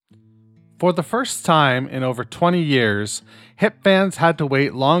For the first time in over 20 years, hip fans had to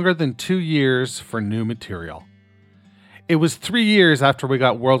wait longer than 2 years for new material. It was 3 years after we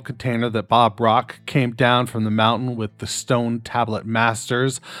got World Container that Bob Rock came down from the mountain with the stone tablet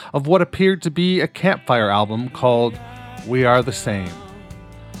masters of what appeared to be a campfire album called We Are the Same.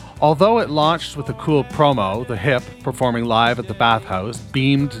 Although it launched with a cool promo, the Hip performing live at the Bathhouse,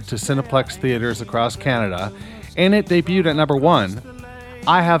 beamed to Cineplex theaters across Canada, and it debuted at number 1,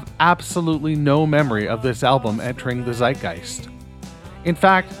 I have absolutely no memory of this album entering the zeitgeist. In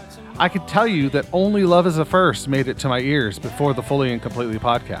fact, I can tell you that only Love is a First made it to my ears before the Fully and Completely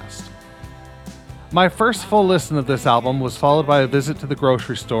podcast. My first full listen of this album was followed by a visit to the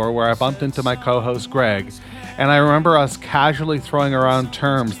grocery store where I bumped into my co-host Greg, and I remember us casually throwing around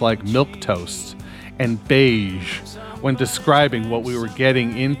terms like milquetoast and beige when describing what we were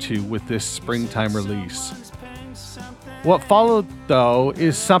getting into with this springtime release. What followed, though,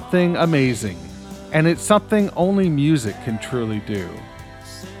 is something amazing, and it's something only music can truly do.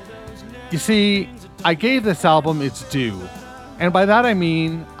 You see, I gave this album its due, and by that I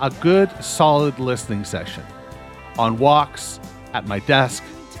mean a good, solid listening session. On walks, at my desk,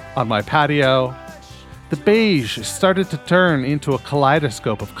 on my patio. The beige started to turn into a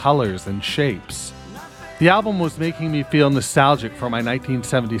kaleidoscope of colors and shapes. The album was making me feel nostalgic for my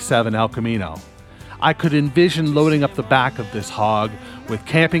 1977 El Camino. I could envision loading up the back of this hog with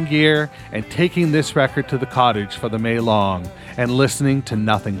camping gear and taking this record to the cottage for the May long and listening to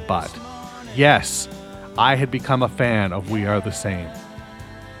nothing but. Yes, I had become a fan of We Are the Same.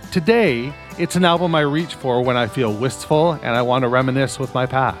 Today, it's an album I reach for when I feel wistful and I want to reminisce with my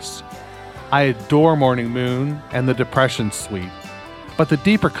past. I adore Morning Moon and the Depression Suite, but the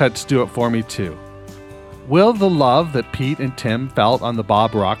deeper cuts do it for me too. Will the love that Pete and Tim felt on the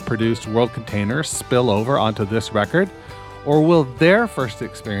Bob Rock produced World Container spill over onto this record, or will their first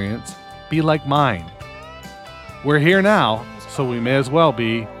experience be like mine? We're here now, so we may as well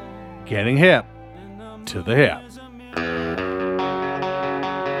be getting hip to the hip.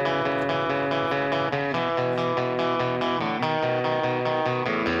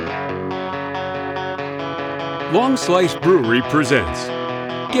 Long Slice Brewery presents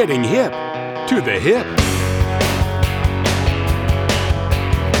Getting Hip to the Hip.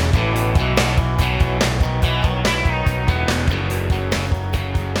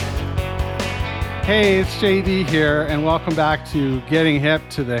 Hey, it's JD here, and welcome back to Getting Hip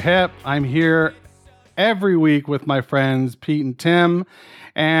to the Hip. I'm here every week with my friends Pete and Tim,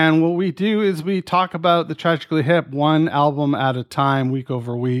 and what we do is we talk about the Tragically Hip one album at a time, week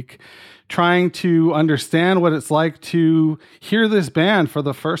over week, trying to understand what it's like to hear this band for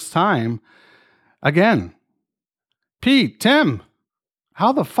the first time again. Pete, Tim,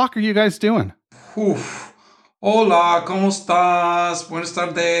 how the fuck are you guys doing? Uf. Hola, ¿cómo estás? Buenas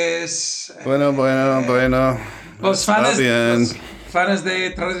tardes. Bueno. Los fans de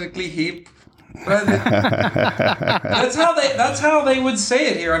Tragically Hip. That's how they would say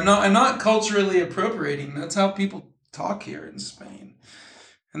it here. I'm not culturally appropriating. That's how people talk here in Spain.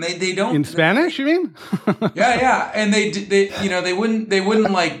 And they don't in Spanish, you mean? yeah. And they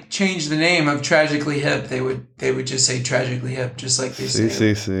wouldn't like change the name of Tragically Hip. They would just say Tragically Hip, just like they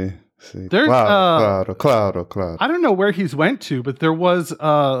say. Sí. There's Claro. I don't know where he's went to, but there was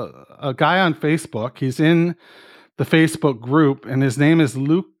a guy on Facebook. He's in the Facebook group, and his name is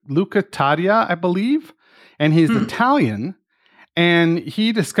Luca Tadia, I believe, and he's Italian. And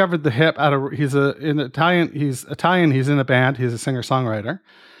he discovered the hip he's Italian. He's in a band. He's a singer-songwriter,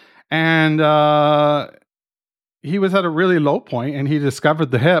 and he was at a really low point, and he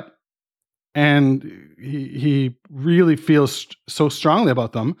discovered the hip, and he really feels so strongly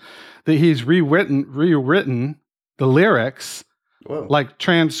about them that he's rewritten the lyrics. Whoa. Not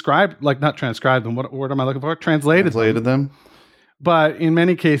transcribed them. What word am I looking for? Translated them. But in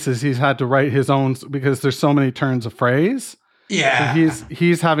many cases, he's had to write his own because there's so many turns of phrase. Yeah. So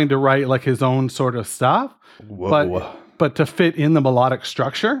he's having to write like his own sort of stuff. Whoa. But to fit in the melodic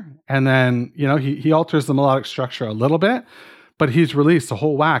structure. And then, he alters the melodic structure a little bit, but he's released a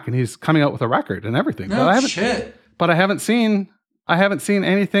whole whack and he's coming out with a record and everything. Shit. But I haven't seen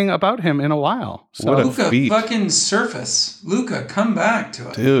anything about him in a while. So Luca, fucking surface. Luca, come back to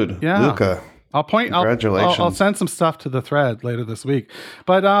it. Dude, yeah. Luca. Congratulations. I'll send some stuff to the thread later this week.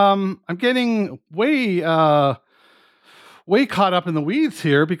 But I'm getting way caught up in the weeds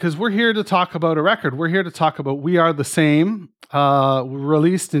here because we're here to talk about a record. We're here to talk about We Are the Same,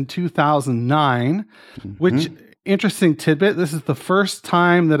 released in 2009, which, interesting tidbit, this is the first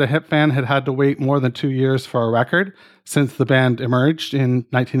time that a hip fan had to wait more than 2 years for a record since the band emerged in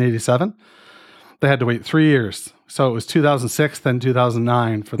 1987. They had to wait 3 years. So it was 2006, then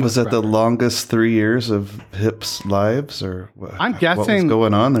 2009 for this Was it the record. longest 3 years of Hip's lives, or what? I'm What was guessing-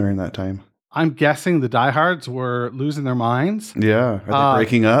 going on there in that time? I'm guessing the diehards were losing their minds. Yeah, are they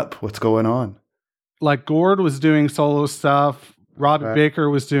breaking up? What's going on? Like Gord was doing solo stuff. Robbie Right. Baker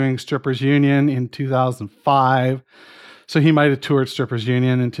was doing Strippers Union in 2005. So he might have toured Strippers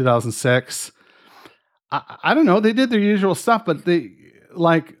Union in 2006. I don't know. They did their usual stuff, but they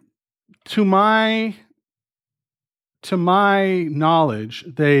like to my knowledge,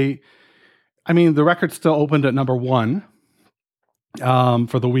 the record still opened at number 1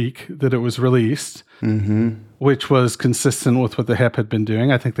 for the week that it was released, which was consistent with what the Hip had been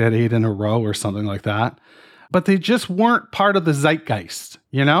doing. I think they had 8 in a row or something like that. But they just weren't part of the zeitgeist,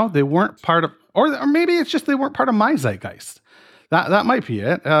 you know? They weren't part of, or maybe it's just they weren't part of my zeitgeist. That might be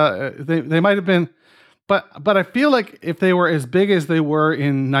it. They might have been, but I feel like if they were as big as they were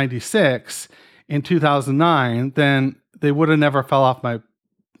in 96, in 2009, then they would have never fell off my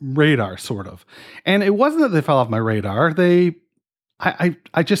radar, sort of. And it wasn't that they fell off my radar. I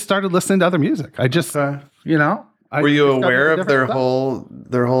just started listening to other music. I just, you know. Were you discovered aware of different their stuff.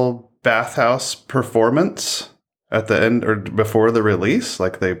 whole bathhouse performance at the end or before the release?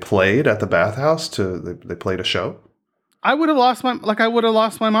 Like they played at the bathhouse they played a show? I would have lost my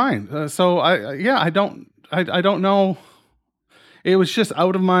mind. So I don't know. It was just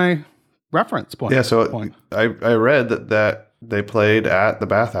out of my reference point. Yeah, so I read that they played at the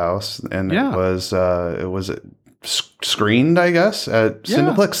bathhouse, and it was screened, I guess, at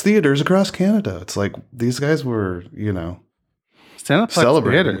Cineplex theaters across Canada. It's like these guys were, you know, Cineplex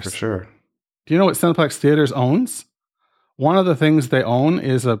celebrating Theaters for sure. Do you know what Cineplex Theaters owns? One of the things they own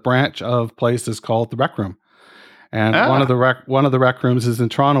is a branch of places called the Rec Room. And one of the rec rooms is in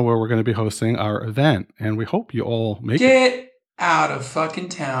Toronto, where we're going to be hosting our event, and we hope you all make it. Get out of fucking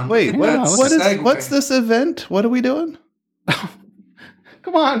town. Wait, Yeah, what's this event? What are we doing?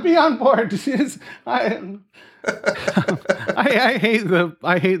 Come on, be on board. I hate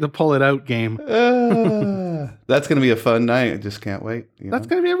the pull it out game. That's going to be a fun night. I just can't wait. That's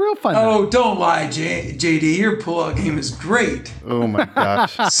going to be a real fun Oh, night. don't lie, JD. Your pull-out game is great. Oh my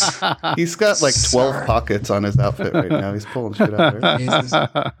gosh. He's got like 12 Sorry. pockets on his outfit right now. He's pulling shit out there. Jesus.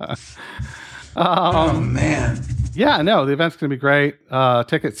 Oh, man. Yeah, no, the event's going to be great.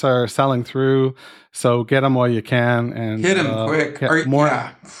 Tickets are selling through, so get them while you can. And Hit 'em quick. Get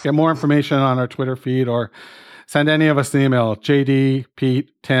more information on our Twitter feed, or send any of us an email, JD,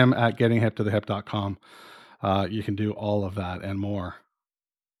 Pete, Tim at gettinghiptothehip.com. You can do all of that and more.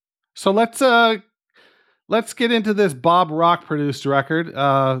 So let's get into this Bob Rock produced record.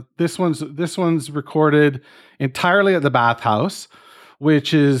 This one's recorded entirely at the Bathhouse,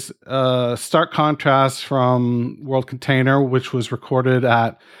 which is stark contrast from World Container, which was recorded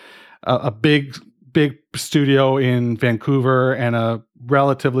at a big studio in Vancouver and a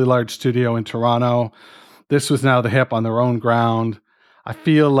relatively large studio in Toronto. This was now the Hip on their own ground. I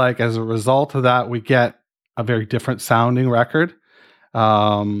feel like as a result of that, we get a very different sounding record.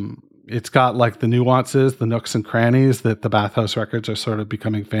 It's got like the nuances, the nooks and crannies that the Bathhouse records are sort of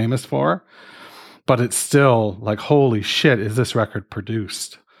becoming famous for. But it's still like, holy shit, is this record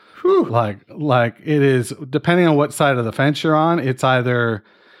produced? Whew. Like it is, depending on what side of the fence you're on, it's either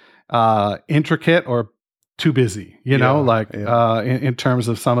intricate or too busy, you know, in terms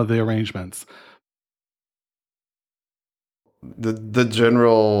of some of the arrangements. The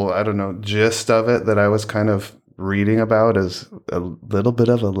general, I don't know, gist of it that I was kind of reading about is a little bit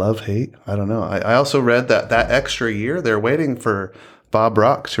of a love-hate. I don't know. I also read that extra year, they're waiting for Bob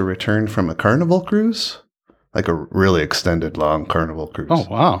Rock to return from a carnival cruise, like a really extended, long carnival cruise. Oh,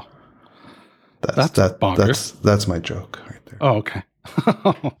 wow. That's bonkers. That's my joke right there. Oh, okay.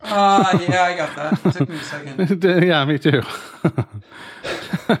 Yeah, I got that. It took me a second. Yeah, me too.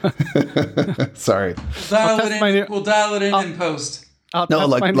 Sorry. We'll dial it in post. I'll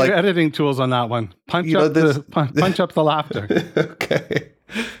test my new editing tools on that one. Punch up the laughter. Okay.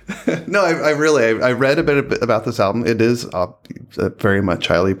 No, I read a bit about this album. It is very much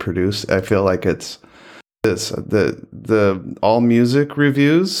highly produced. I feel like it's the all music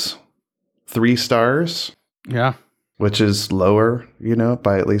reviews 3 stars. Yeah. Which is lower, you know,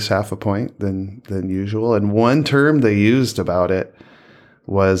 by at least half a point than usual. And one term they used about it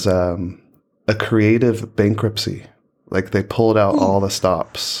was a creative bankruptcy. Like they pulled out all the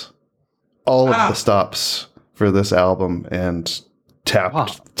stops, of the stops for this album and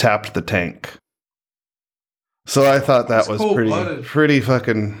tapped the tank. So I thought that was pretty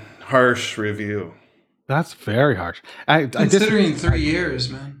fucking harsh review. That's very harsh. Considering 3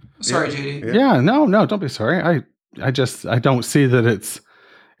 years, man. Sorry, JD. Yeah, no, don't be sorry. I don't see that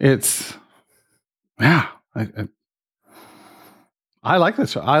it's Yeah. I like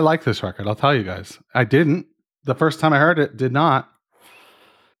this. I like this record. I'll tell you guys. I didn't. The first time I heard it, did not.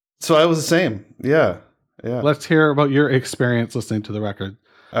 So I was the same. Yeah. Yeah. Let's hear about your experience listening to the record.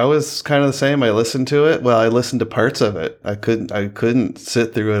 I was kind of the same. I listened to it. Well, I listened to parts of it. I couldn't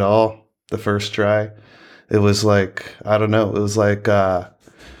sit through it all the first try. It was like, I don't know. It was like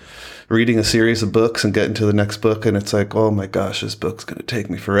reading a series of books and getting to the next book, and it's like, oh my gosh, this book's going to take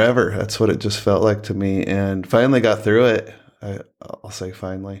me forever. That's what it just felt like to me. And finally got through it. I'll say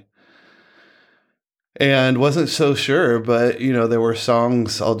finally. And wasn't so sure, but there were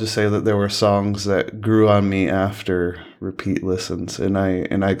songs. I'll just say that there were songs that grew on me after repeat listens, and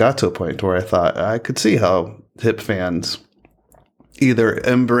I got to a point where I thought I could see how hip fans either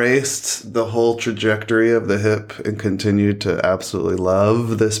embraced the whole trajectory of the hip and continued to absolutely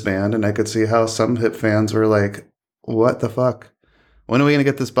love this band, and I could see how some hip fans were like, "What the fuck? When are we gonna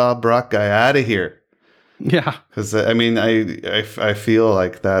get this Bob Rock guy out of here?" Yeah, because I mean, I feel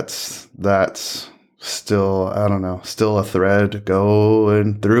like that's still, I don't know, still a thread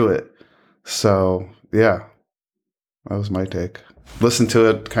going through it. So yeah, that was my take. Listen to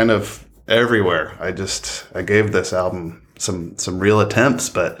it kind of everywhere. I gave this album some real attempts,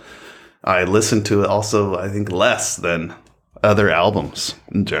 but I listened to it also, I think, less than other albums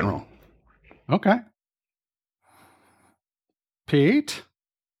in general. Okay. Pete?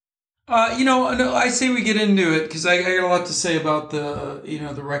 I say we get into it because I got a lot to say about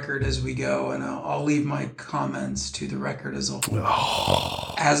the record as we go, and I'll leave my comments to the record as a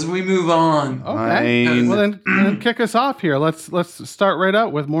whole as we move on. Okay. Well, then kick us off here. Let's start right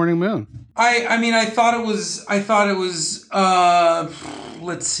out with Morning Moon. I thought it was.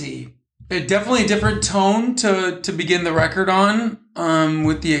 Let's see. Definitely a different tone to begin the record on,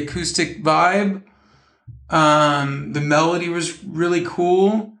 with the acoustic vibe. The melody was really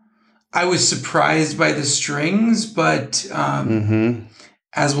cool. I was surprised by the strings, but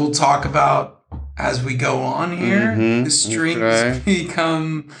as we'll talk about as we go on here, the strings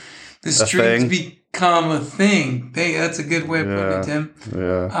become a thing. That's a good way of putting it, Tim.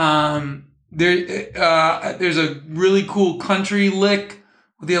 Yeah. There's a really cool country lick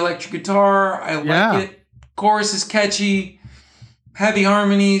with the electric guitar. I like it. Chorus is catchy, heavy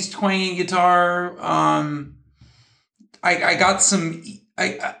harmonies, twangy guitar.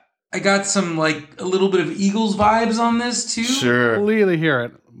 I got some like a little bit of Eagles vibes on this too. Sure. Completely hear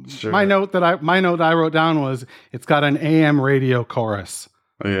it. Sure. My note I wrote down was it's got an AM radio chorus.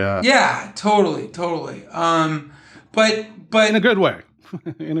 Yeah. Yeah, totally. But in a good way.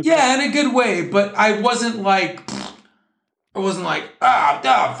 in a good way. But I wasn't like fuck.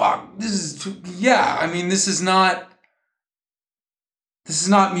 This is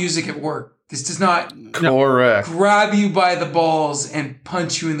not music at work. This does not grab you by the balls and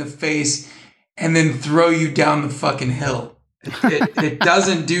punch you in the face and then throw you down the fucking hill. It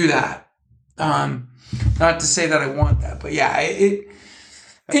doesn't do that. Not to say that I want that, but yeah,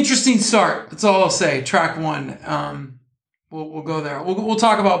 interesting start. That's all I'll say. Track one. We'll go there. We'll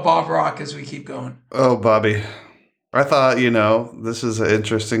talk about Bob Rock as we keep going. Oh, Bobby. I thought, this is an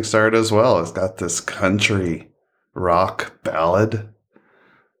interesting start as well. It's got this country rock ballad.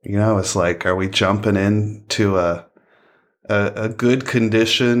 It's like, are we jumping into a good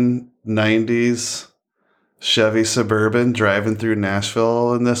condition 90s Chevy Suburban driving through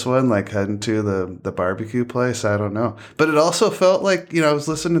Nashville in this one, like heading to the barbecue place? I don't know. But it also felt like, I was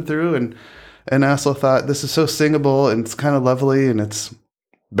listening through and I also thought this is so singable and it's kind of lovely and it's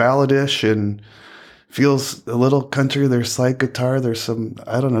balladish and feels a little country. There's slide guitar. There's some,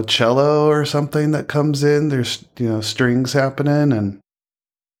 I don't know, cello or something that comes in. There's, strings happening and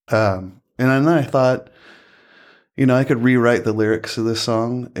then I thought, I could rewrite the lyrics of this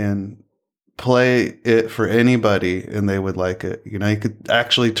song and play it for anybody and they would like it. You could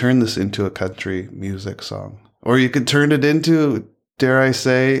actually turn this into a country music song, or you could turn it into, dare I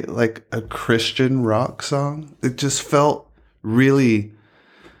say, like a Christian rock song. It just felt really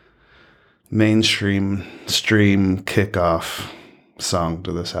mainstream kickoff song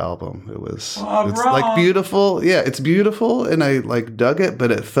to this album. It's like beautiful. Yeah, it's beautiful and I like dug it,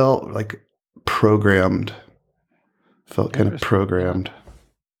 but it felt like programmed. Felt kind of programmed.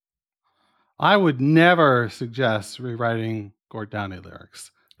 I would never suggest rewriting Gord Downie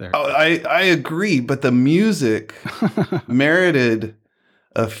lyrics there. Oh, I agree, but the music merited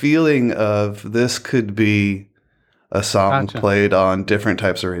a feeling of this could be a song played on different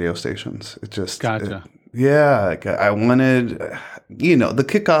types of radio stations. It just I wanted, the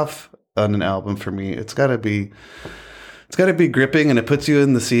kickoff on an album for me, it's got to be gripping and it puts you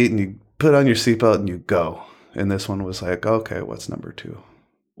in the seat and you put on your seatbelt and you go. And this one was like, okay, what's number 2?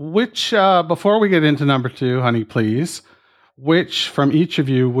 Which, before we get into number 2, honey, please, which from each of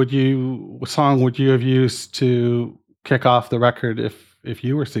you would you have used to kick off the record if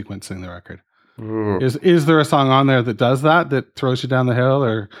you were sequencing the record? Is there a song on there that does that throws you down the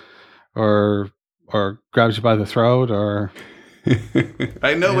hill or grabs you by the throat or?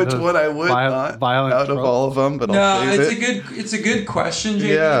 I know which one I would not out of all of them, but I'll save it. It's a good question, JD.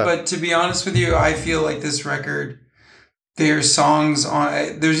 Yeah. But to be honest with you, I feel like this record, there's songs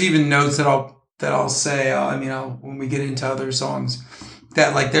on. There's even notes that I'll say. When we get into other songs,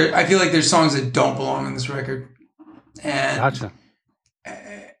 that like there, I feel like there's songs that don't belong on this record. And Gotcha.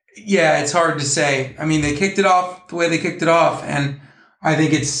 Yeah, it's hard to say. I mean, they kicked it off the way they kicked it off, and I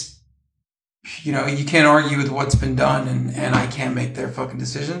think it's. You can't argue with what's been done, and I can't make their fucking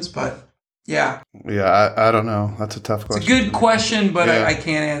decisions. But yeah, I don't know. That's a tough question. It's a good question, but I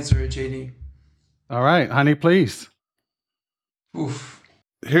can't answer it, JD. All right, honey, please. Oof.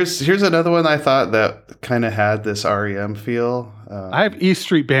 Here's another one I thought that kind of had this REM feel. I have East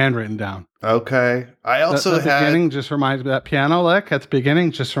Street Band written down. Okay, I also the beginning just reminds me that piano lick at the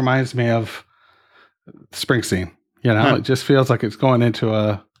beginning just reminds me of Springsteen. It just feels like it's going into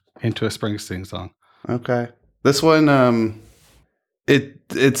a Springsteen song. Okay. This one,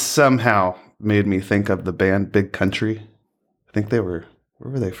 it somehow made me think of the band Big Country. I think where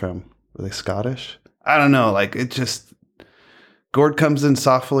were they from? Were they Scottish? I don't know. Like Gord comes in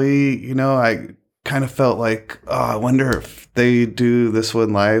softly, I kind of felt like, I wonder if they do this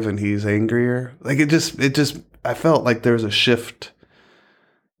one live and he's angrier. Like I felt like there was a shift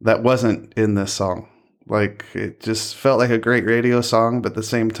that wasn't in this song. Like, it just felt like a great radio song, but at the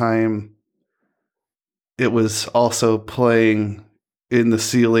same time, it was also playing in the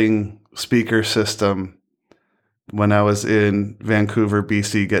ceiling speaker system when I was in Vancouver,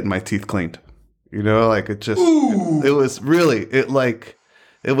 BC, getting my teeth cleaned. It was really, I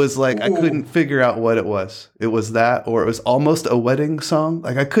couldn't figure out what it was. It was that, or it was almost a wedding song.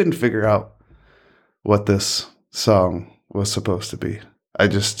 Like, I couldn't figure out what this song was supposed to be. It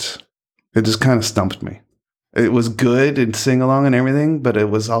just kind of stumped me. It was good and sing along and everything, but it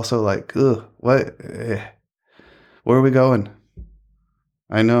was also like, ugh, what? Where are we going?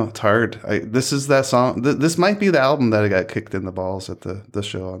 I know, it's hard. This is that song. This might be the album that I got kicked in the balls at the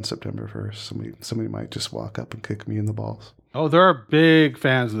show on September 1st. Somebody might just walk up and kick me in the balls. Oh, there are big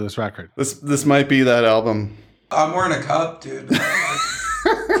fans of this record. This might be that album. I'm wearing a cup, dude.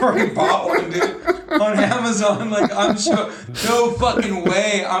 Fucking bought one, dude. On Amazon, like, I'm sure, no fucking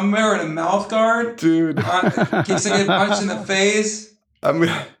way. I'm wearing a mouth guard, dude. In case I get punched in the face. I'm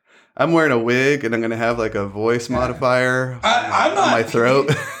wearing a wig, and I'm gonna have like a voice modifier I'm not, on my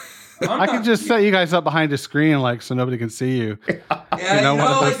throat. I could just set you guys up behind a screen, like, so nobody can see you. Yeah, one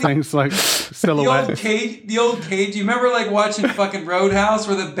of those things like silhouette. The old cage. You remember like watching fucking Roadhouse,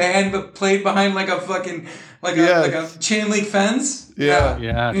 where the band played behind like a fucking like a chain link fence? Yeah.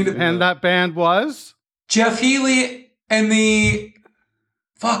 And that band was Jeff Healey and the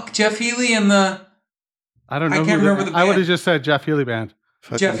I don't know. I can't remember the band. I would have just said Jeff Healey Band.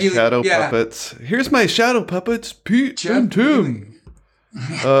 Jeff Healey, shadow puppets. Here's my shadow puppets, Pete and Tim.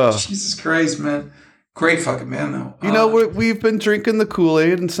 Jesus Christ, man. Great fucking man, though. We've been drinking the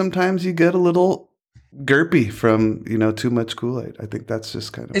Kool-Aid, and sometimes you get a little gurpy from, too much Kool-Aid. I think that's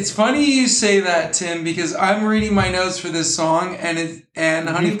just kind of... It's funny you say that, Tim, because I'm reading my notes for this song, and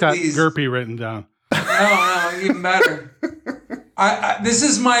honey, you've got please... gurpy written down. No, even better. This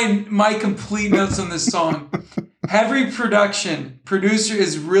is my complete notes on this song. Heavy producer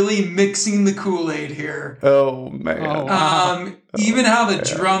is really mixing the Kool-Aid here. Oh man! Even how the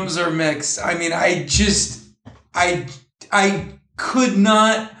drums are mixed. I mean, I could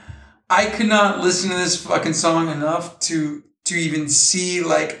not listen to this fucking song enough to even see.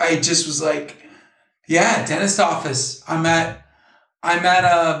 Like, I just was like, yeah, dentist office. I'm at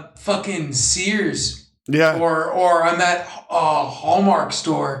a fucking Sears. Yeah. Or I'm at a Hallmark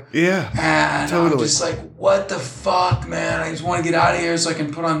store. Yeah. And totally. I'm just like, what the fuck, man? I just want to get out of here so I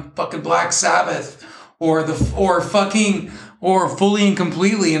can put on fucking Black Sabbath or Fully and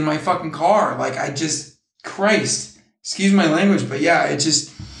Completely in my fucking car. Like, Christ, excuse my language, but yeah, it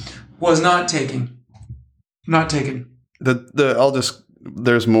just was not taken. Not taken.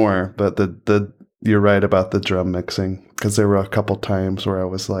 There's more, but you're right about the drum mixing, because there were a couple times where I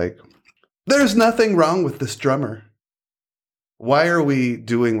was like, there's nothing wrong with this drummer. Why are we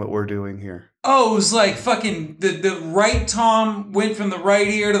doing what we're doing here? Oh, it was like fucking the right tom went from the right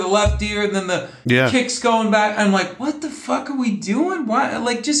ear to the left ear, and then the kicks going back. I'm like, what the fuck are we doing? Why?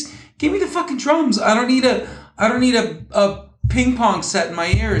 Like, just give me the fucking drums. I don't need a ping pong set in my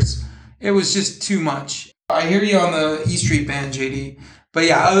ears. It was just too much. I hear you on the E Street Band, JD. But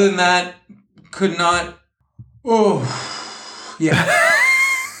yeah, other than that, could not. Oh, yeah.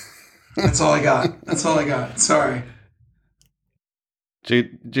 That's all I got. Sorry.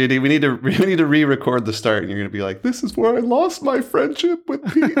 JD, we need to re-record the start, and you're going to be like, "This is where I lost my friendship with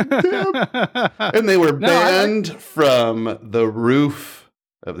Pete and Tim," and they were banned from the roof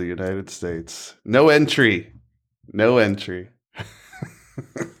of the United States. No entry.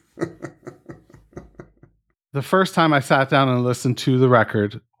 The first time I sat down and listened to the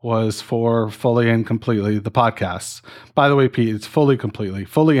record was for Fully and Completely, the podcast. By the way, Pete, it's Fully and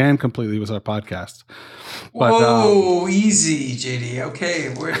Completely was our podcast. But, whoa, easy, JD.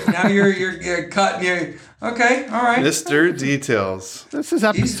 Okay, now you're cutting. Okay, all right. Mr. Details. This is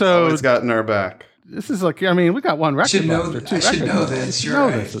episode. Always got in our back. This is like, I mean, we got one record left or two. I should know this. You're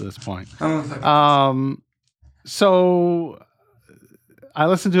right. This at this point. So I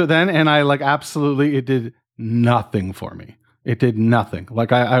listened to it then, and I like absolutely, it did nothing for me. It did nothing.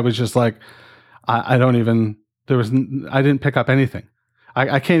 Like I was just like, I didn't pick up anything.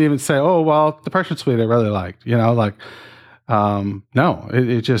 I can't even say, oh, well, Depression Suite I really liked, no,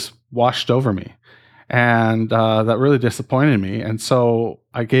 it just washed over me. And that really disappointed me. And so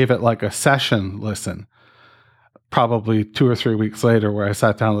I gave it like a session listen, probably 2 or 3 weeks later, where I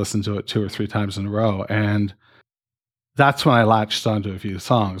sat down and listened to it 2 or 3 times in a row. And that's when I latched onto a few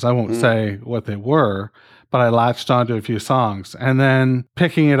songs. I won't say what they were, but I latched onto a few songs. And then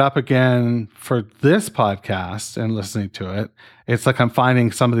picking it up again for this podcast and listening to it, it's like I'm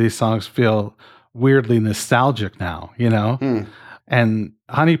finding some of these songs feel weirdly nostalgic now, And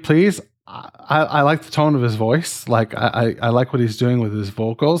Honey Please, I like the tone of his voice. Like I like what he's doing with his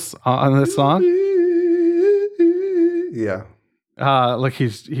vocals on this song. Yeah. Like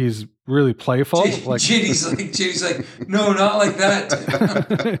he's really playful. JD's like, no, not like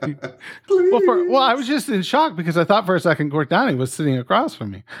that. well, I was just in shock because I thought for a second Gort Downing was sitting across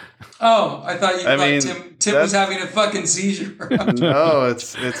from me. Oh, I thought Tim was having a fucking seizure. No,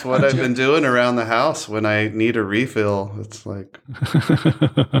 it's what I've been doing around the house when I need a refill. It's like,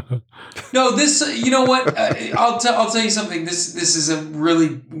 no, this. You know what? I'll tell you something. This is a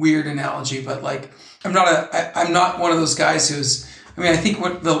really weird analogy, but like, I'm not one of those guys who's. I mean, I think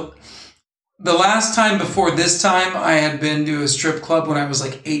what the last time before this time, I had been to a strip club when I was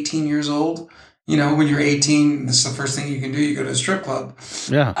like 18 years old. When you're 18, this is the first thing you can do. You go to a strip club.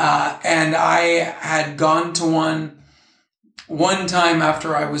 Yeah. And I had gone to one time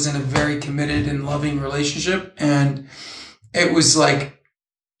after I was in a very committed and loving relationship. And it was like,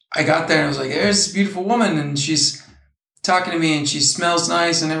 I got there and I was like, there's this beautiful woman and she's talking to me and she smells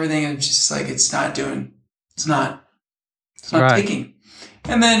nice and everything. And she's like, it's not taking.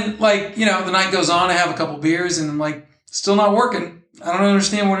 And then like, the night goes on, I have a couple beers and I'm like, still not working. I don't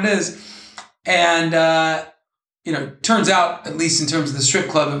understand what it is. And, turns out, at least in terms of the strip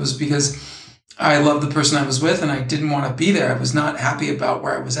club, it was because I loved the person I was with and I didn't want to be there. I was not happy about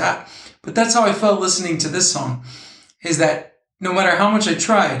where I was at. But that's how I felt listening to this song, is that no matter how much I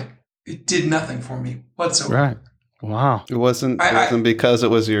tried, it did nothing for me whatsoever. Right. Wow. It wasn't because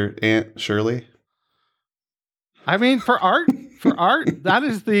it was your Aunt Shirley? I mean, for art, that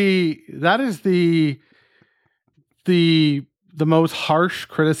is the most harsh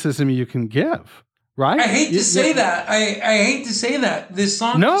criticism you can give, right? I hate to say that. I hate to say that. This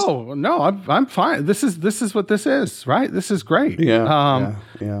song. No, I'm fine. This is what this is, right? This is great. Yeah.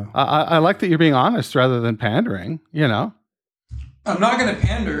 I like that you're being honest rather than pandering. I'm not going to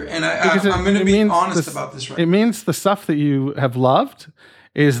pander, and I'm going to be honest about this. Right? It means the stuff that you have loved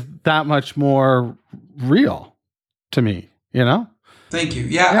is that much more real to me. Thank you.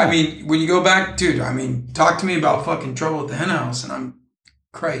 Yeah, I mean, when you go back, dude, I mean, talk to me about fucking Trouble at the Hen House, and I'm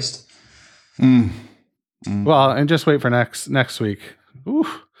Christ. Well, and just wait for next week. Ooh.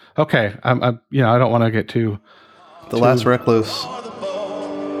 Okay, I don't want to get too. The Last Recluse.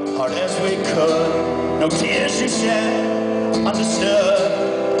 Hard as we could, no tears she shed. Understood.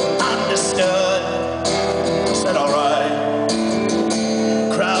 Said all right.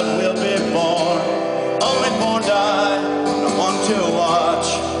 Crowd will be born, only born die. No one to watch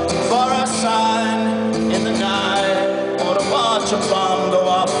for a sign in the night, or to watch a bomb go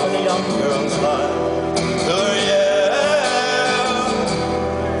off in a young girl's life. Oh yeah,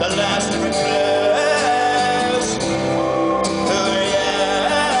 the last recluse. Oh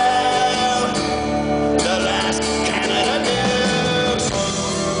yeah, the last Canada news.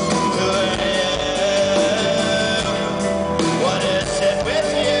 Oh yeah, what is it with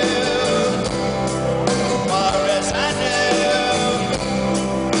you? Far as I knew,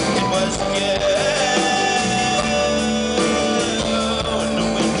 it was you. When the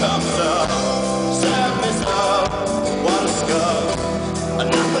wind comes up,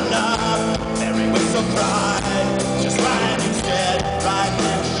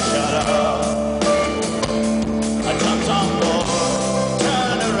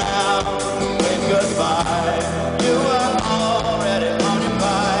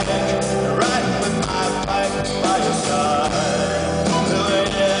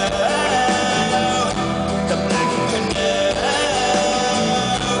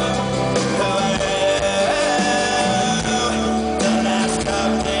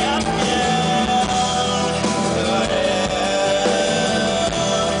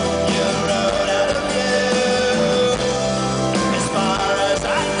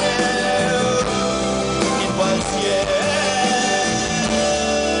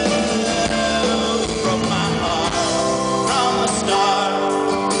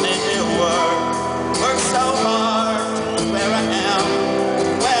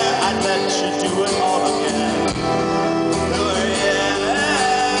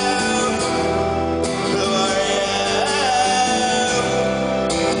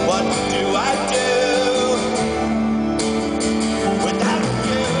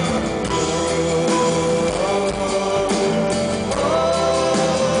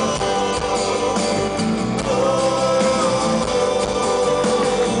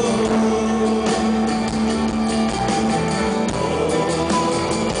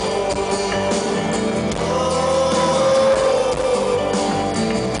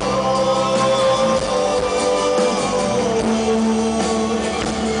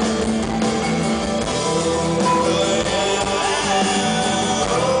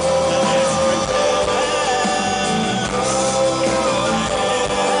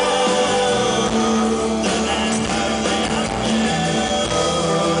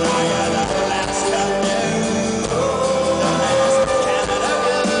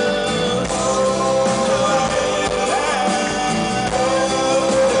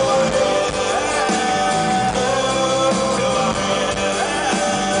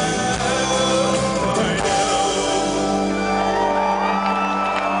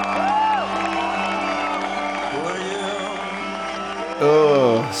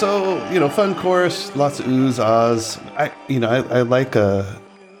 So, fun chorus, lots of oohs, ahs. I like a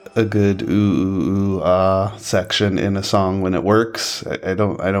good ooh, ooh, ah section in a song when it works. I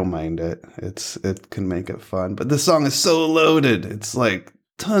don't mind it. It can make it fun. But this song is so loaded. It's like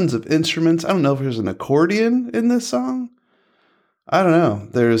tons of instruments. I don't know if there's an accordion in this song. I don't know.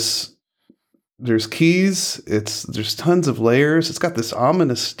 There's keys. There's tons of layers. It's got this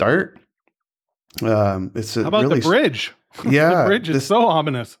ominous start. How about the bridge? Yeah, the bridge is so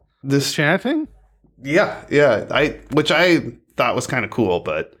ominous. This chanting. Yeah. Which I thought was kind of cool,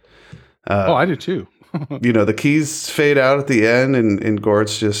 but I do too. The keys fade out at the end, and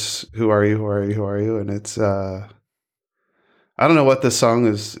Gord's just, who are you? Who are you? Who are you? And it's I don't know what this song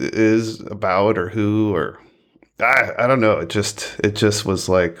is about or who or I don't know. It just was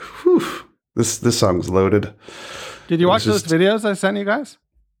like, whew, this song's loaded. Did you watch those videos I sent you guys?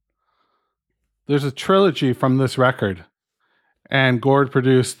 There's a trilogy from this record, and Gord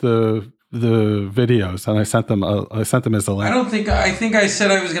produced the videos, and I sent them as a link. I think I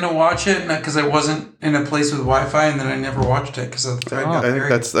said I was going to watch it because I wasn't in a place with Wi-Fi, and then I never watched it because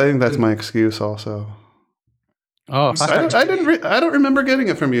I think that's my excuse also. Oh, I don't remember getting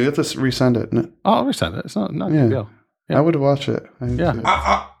it from you. You have to resend it. No. I'll resend it. It's not a big deal. Yeah. I would watch it.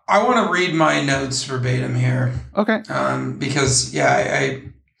 I want to read my notes verbatim here. Okay. Because I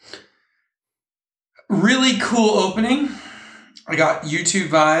really cool opening. I got YouTube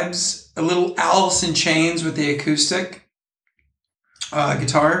vibes. A little Alice in Chains with the acoustic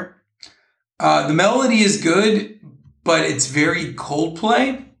guitar. The melody is good, but it's very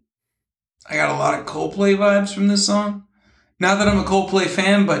Coldplay. I got a lot of Coldplay vibes from this song. Not that I'm a Coldplay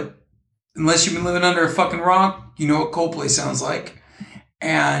fan, but unless you've been living under a fucking rock, you know what Coldplay sounds like.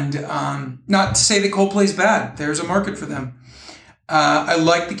 And not to say that Coldplay's bad. There's a market for them. I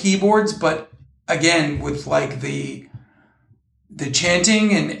like the keyboards, but again, with like the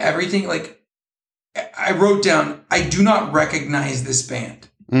chanting and everything, like I wrote down, I do not recognize this band.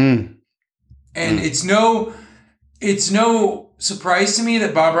 And it's no surprise to me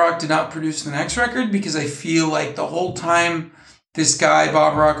that Bob Rock did not produce the next record, because I feel like the whole time this guy,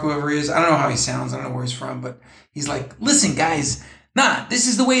 Bob Rock, whoever he is, I don't know how he sounds, I don't know where he's from, but he's like, listen guys, this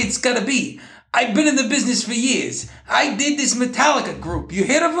is the way it's gotta be. I've been in the business for years. I did this Metallica group. You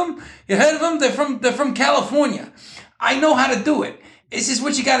heard of them? They're from California. I know how to do it. This is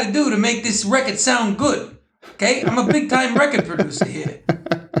what you gotta do to make this record sound good. Okay? I'm a big time record producer here.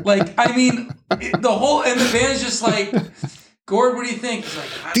 Like, I mean, the band's just like, Gord, what do you think? It's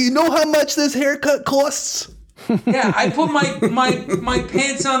like, do you know how much this haircut costs? Yeah, I put my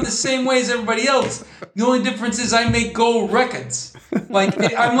pants on the same way as everybody else. The only difference is I make gold records. Like,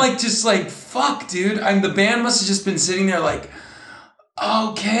 I'm like, just like, fuck, dude. The band must have just been sitting there like,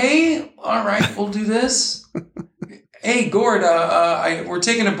 okay, all right, we'll do this. Hey, Gord, we're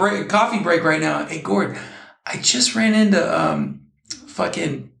taking a coffee break right now. Hey, Gord, I just ran into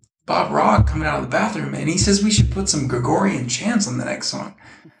fucking Bob Rock coming out of the bathroom, and he says we should put some Gregorian chants on the next song.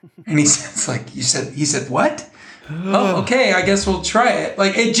 And he says, like, he said, what? Oh, okay, I guess we'll try it.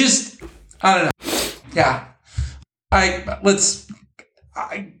 Like, it just, I don't know. Yeah.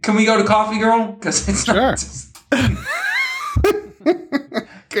 Can we go to Coffee Girl? Because it's not just...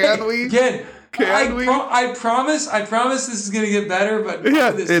 Can we? Again, I promise this is going to get better, but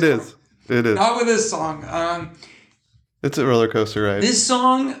yeah, it is. It is. Not with this song. It's a roller coaster ride. This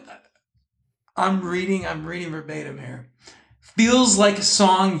song, I'm reading verbatim here. Feels like a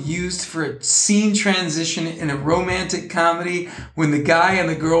song used for a scene transition in a romantic comedy when the guy and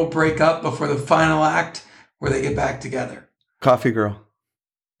the girl break up before the final act where they get back together. Coffee Girl.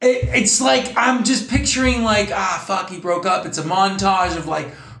 It's like, I'm just picturing like, fuck, he broke up. It's a montage of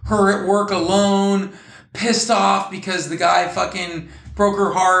like her at work alone, pissed off because the guy fucking broke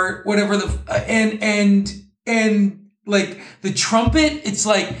her heart, whatever and like the trumpet, it's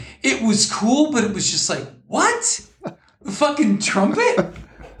like, it was cool, but it was just like, what? The fucking trumpet?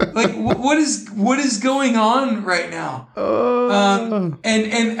 Like, what is going on right now?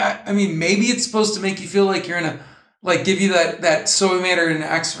 And I mean, maybe it's supposed to make you feel like you're in a, like, give you that So I Married an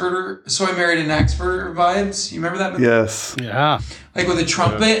Axe-Murderer vibes. You remember that movie? Yes. Yeah. Like with a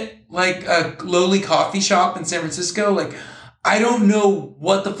trumpet, like a lowly coffee shop in San Francisco. Like, I don't know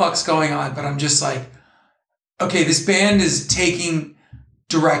what the fuck's going on, but I'm just like, okay, this band is taking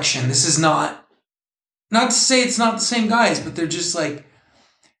direction. This is not to say it's not the same guys, but they're just like,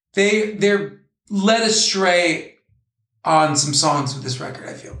 they're led astray on some songs with this record,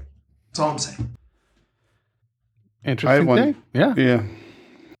 I feel. That's all I'm saying. Interesting thing. Yeah. Yeah.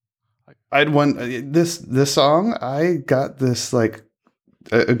 I'd one this song, I got this, like,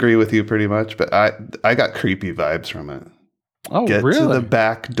 I agree with you pretty much, but I got creepy vibes from it. Oh, get really? to the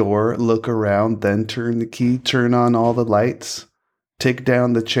back door, look around, then turn the key, turn on all the lights, take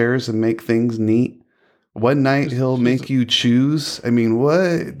down the chairs and make things neat. One night he'll make you choose. I mean,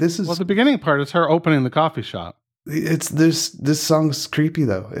 what? This is Well, the beginning part is her opening the coffee shop. it's this song's creepy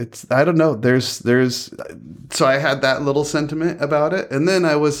though. It's I don't know. There's so I had that little sentiment about it, and then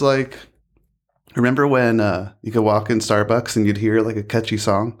I was like, remember when you could walk in Starbucks and you'd hear like a catchy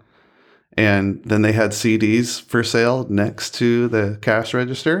song, and then they had CDs for sale next to the cash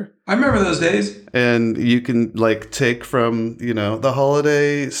register. I remember those days. And you can like take from, the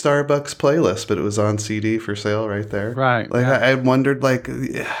holiday Starbucks playlist, but it was on CD for sale right there. Right. Like yeah. I wondered, like,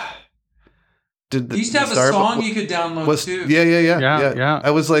 You used to have a song you could download too. Yeah.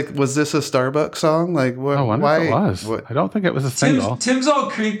 I was like, was this a Starbucks song? Like, what? I wonder if it was. What? I don't think it was a single. Tim's all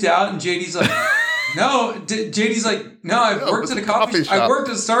creeped out, and JD's like, no. JD's like, no. I've worked at a coffee shop. I've worked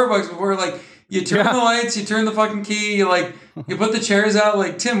at Starbucks before. Like, you turn the lights, you turn the fucking key, you put the chairs out.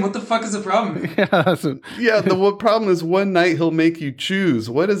 Like, Tim, what the fuck is the problem? The one problem is one night he'll make you choose.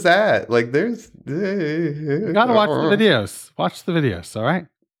 What is that? Like, there's you gotta watch the videos. Watch the videos. All right.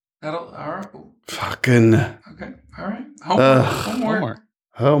 All right. Fucking. Okay. All right. Homework.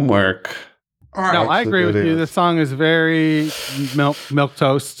 Homework. All right. No, I agree with you. This song is very milk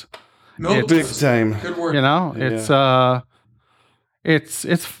toast. Big time. Good work. It's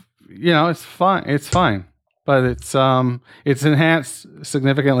fun. It's fine, but it's enhanced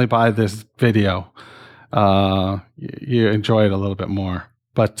significantly by this video. You enjoy it a little bit more,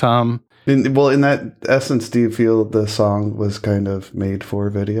 but in that essence, do you feel the song was kind of made for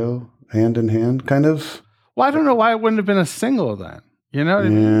video, hand in hand, kind of? Well, I don't know why it wouldn't have been a single then. You know what I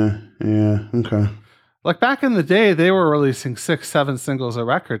mean? Yeah, okay. Like back in the day, they were releasing 6-7 singles a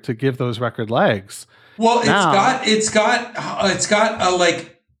record to give those record legs. Well, it's got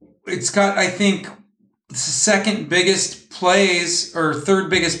I think second biggest plays or third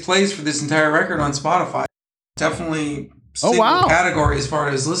biggest plays for this entire record on Spotify. Definitely single category as far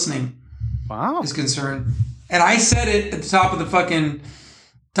as listening is concerned. And I said it at the top of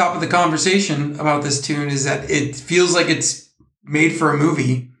the conversation about this tune is that it feels like it's made for a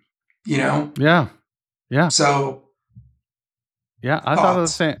movie, Yeah. So I thought of the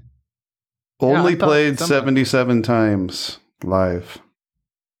same. Only played 77 times live.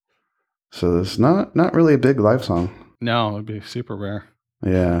 So it's not really a big live song. No, it'd be super rare.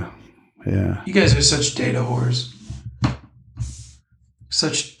 Yeah. You guys are such data whores.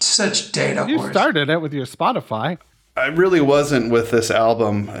 Such data whores. You started it with your Spotify. I really wasn't with this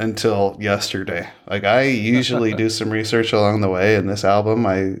album until yesterday. Like I usually do some research along the way, and this album,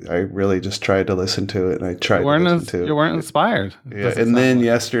 I really just tried to listen to it, and I tried to listen to it. You weren't inspired. Yeah, and then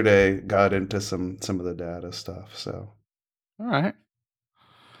yesterday got into some of the data stuff. So, all right,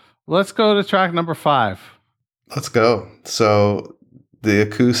 let's go to track number 5. Let's go. So the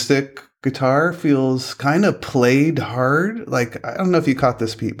acoustic guitar feels kind of played hard. Like I don't know if you caught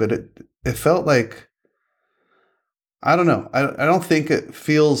this, Pete, but it felt like. I don't know. I don't think it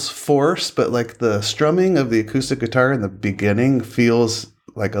feels forced, but like the strumming of the acoustic guitar in the beginning feels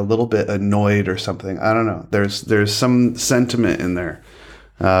like a little bit annoyed or something. I don't know. There's some sentiment in there.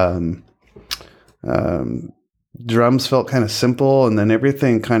 Drums felt kind of simple, and then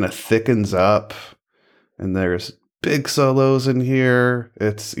everything kind of thickens up, and there's big solos in here.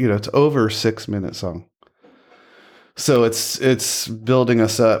 It's it's over 6-minute song. So it's building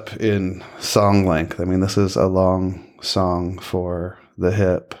us up in song length. I mean, this is a long song for the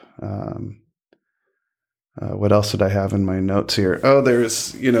hip. What else did I have in my notes here? Oh,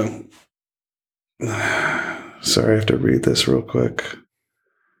 there's, sorry, I have to read this real quick.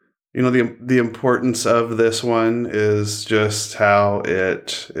 The importance of this one is just how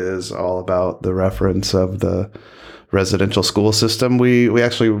it is all about the reference of the residential school system. We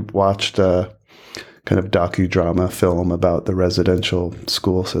actually watched a kind of docudrama film about the residential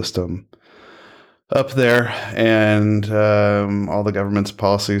school system up there, and all the government's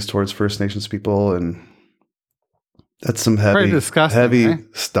policies towards First Nations people, and that's some heavy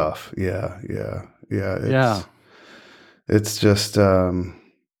stuff. Yeah. It's just the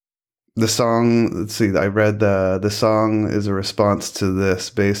song. Let's see. I read the song is a response to this,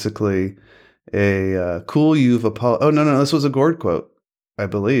 basically cool. You've apologized. Oh no, this was a Gord quote, I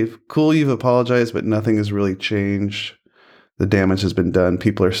believe. Cool, you've apologized, but nothing has really changed. The damage has been done.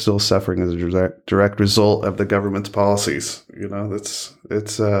 People are still suffering as a direct result of the government's policies. It's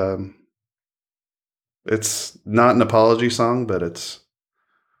not an apology song, but it's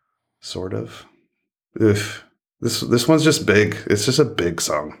sort of. This one's just big. It's just a big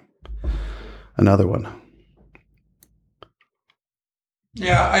song. Another one.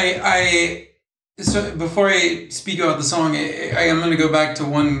 Yeah, So before I speak about the song, I'm going to go back to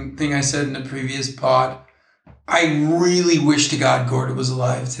one thing I said in the previous pod. I really wish to God Gord was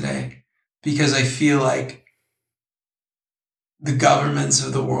alive today, because I feel like the governments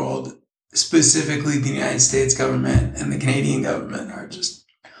of the world, specifically the United States government and the Canadian government, are just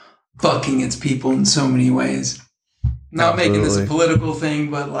fucking its people in so many ways. Not making this a political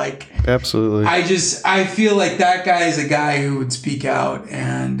thing, but like, absolutely. I feel like that guy is a guy who would speak out.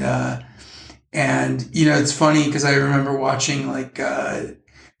 And you know, it's funny because I remember watching like a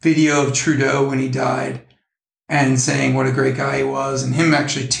video of Trudeau when he died and saying what a great guy he was, and him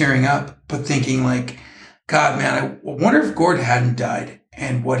actually tearing up, but thinking like, God, man, I wonder if Gord hadn't died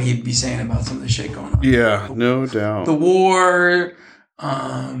and what he'd be saying about some of the shit going on. Yeah, no doubt. The war,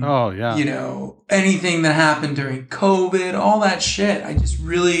 yeah. you know, anything that happened during COVID, all that shit. I just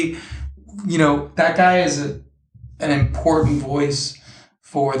really, you know, that guy is an important voice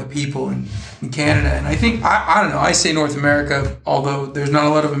for the people in Canada. And I think, I don't know, I say North America, although there's not a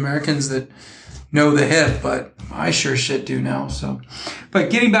lot of Americans that know the hip, but I sure shit do now. So, but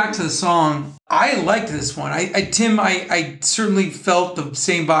getting back to the song, I liked this one. Tim, I certainly felt the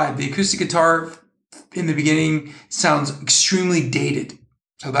same vibe. The acoustic guitar in the beginning sounds extremely dated.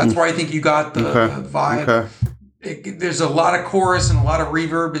 So that's where I think you got the vibe. Okay. There's a lot of chorus and a lot of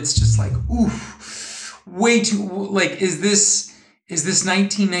reverb. It's just like, oof, way too, like, is this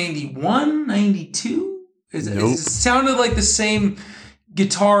 1991, 92? It sounded like the same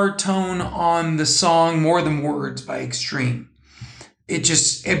guitar tone on the song More Than Words by Extreme.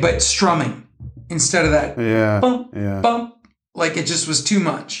 But strumming instead of that bump, bump, like it just was too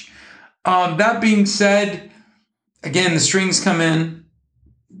much. That being said, again, the strings come in.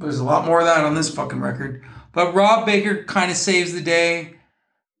 There's a lot more of that on this fucking record. But Rob Baker kind of saves the day.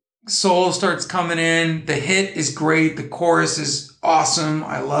 Solo starts coming in. The hit is great. The chorus is awesome.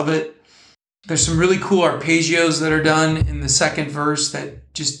 I love it. There's some really cool arpeggios that are done in the second verse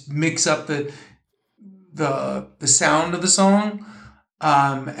that just mix up the sound of the song.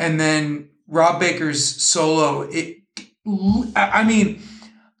 And then Rob Baker's solo, I mean,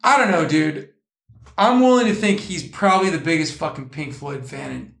 I don't know, dude. I'm willing to think he's probably the biggest fucking Pink Floyd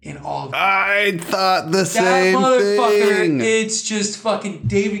fan in all of it. I thought the same thing. It's just fucking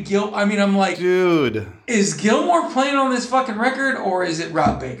David Gilmour. I mean, I'm like, dude, is Gilmour playing on this fucking record or is it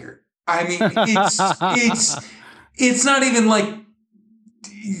Rob Baker? I mean, it's not even like,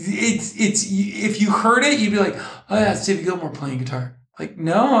 it's if you heard it, you'd be like, oh yeah, it's David Gilmour playing guitar. Like,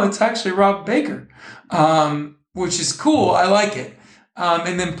 no, it's actually Rob Baker, which is cool. I like it.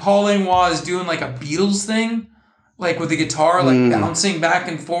 And then Paul Langlois is doing like a Beatles thing, like with the guitar, like bouncing back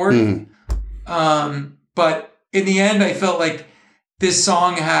and forth. But in the end, I felt like this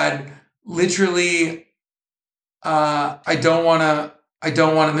song had literally, I don't want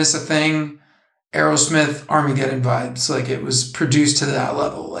to miss a thing, Aerosmith Armageddon vibes. Like it was produced to that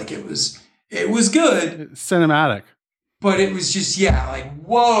level. Like it was good. Cinematic. But it was just, like,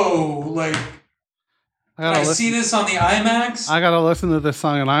 whoa, like, I see this on the IMAX. I gotta listen to this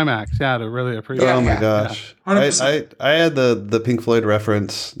song in IMAX, to really appreciate it. Oh my gosh. I had the Pink Floyd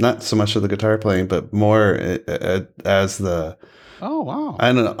reference, not so much of the guitar playing, but more as the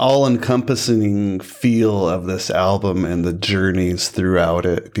an all-encompassing feel of this album and the journeys throughout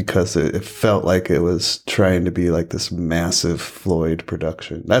it, because it felt like it was trying to be like this massive Floyd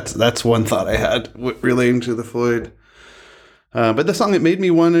production. That's one thought I had relating to the Floyd. But the song, it made me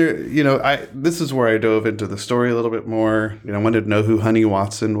wonder, this is where I dove into the story a little bit more. I wanted to know who Honey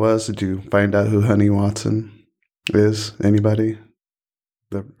Watson was. Did you find out who Honey Watson is? Anybody?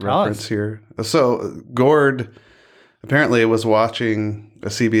 The reference here. So Gord apparently was watching a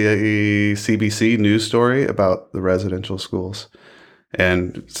CBC news story about the residential schools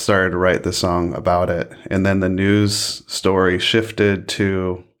and started to write the song about it. And then the news story shifted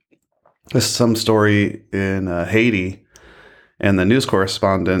to some story in Haiti. And the news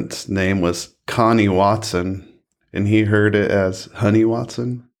correspondent's name was Connie Watson, and he heard it as Honey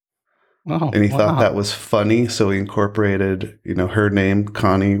Watson. Oh, and he thought that was funny, so he incorporated, her name,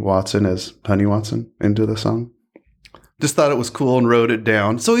 Connie Watson, as Honey Watson into the song. Just thought it was cool and wrote it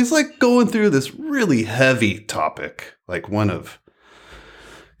down. So he's like going through this really heavy topic, like one of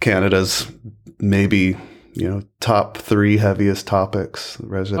Canada's maybe, top 3 heaviest topics, the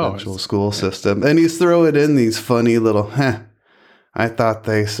residential school system. And he's throwing in these funny little, I thought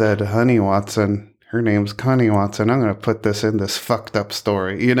they said Honey Watson. Her name's Connie Watson. I'm going to put this in this fucked up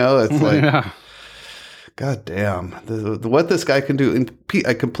story. It's like, God damn, what this guy can do. And Pete,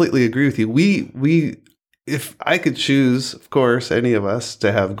 I completely agree with you. We, if I could choose, of course, any of us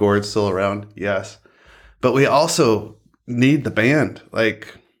to have Gord still around, yes. But we also need the band.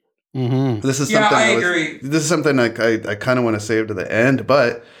 Like, Mm-hmm. This is Yeah, something I agree. This is something I kind of want to save to the end,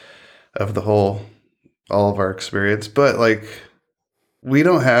 but of all of our experience. But like, we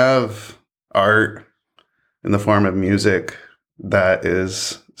don't have art in the form of music that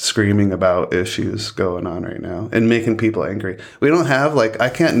is screaming about issues going on right now and making people angry. We don't have I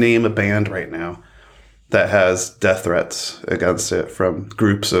can't name a band right now that has death threats against it from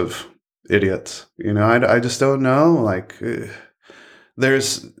groups of idiots. I just don't know.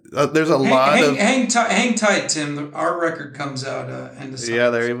 There's a lot of hang tight, Tim. Our record comes out end of summer. yeah.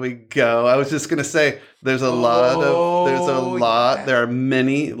 There we go. I was just gonna say there's a lot. There are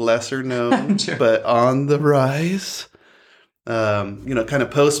many lesser known, but on the rise. Kind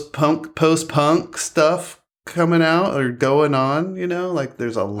of post punk stuff coming out or going on.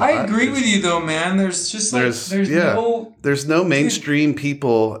 There's a lot. I agree with you though, man. There's no mainstream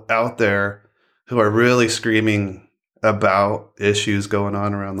people out there who are really screaming about issues going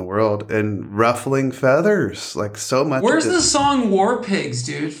on around the world and ruffling feathers so much. Where's the song War Pigs,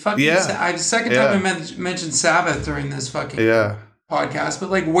 dude? Fucking yeah. Second time I mentioned Sabbath during this fucking podcast, but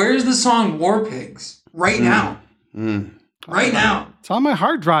where's the song War Pigs right now? Right now. It's on my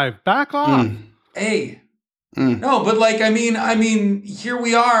hard drive. Back off. Hey. No, but I mean, here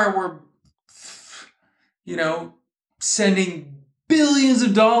we are. We're, sending billions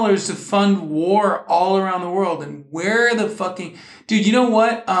of dollars to fund war all around the world. And where the fucking... Dude, you know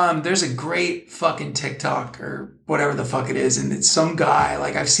what? There's a great fucking TikTok or whatever the fuck it is. And it's some guy,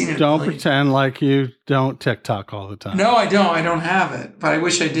 I've seen it. Don't pretend like you don't TikTok all the time. No, I don't. I don't have it. But I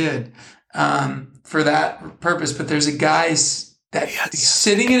wish I did for that purpose. But there's a guy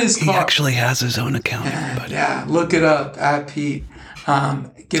sitting in his car. He actually has his own account. Yeah, look it up at Pete.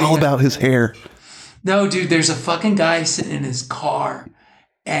 It's all about his hair. No, dude, there's a fucking guy sitting in his car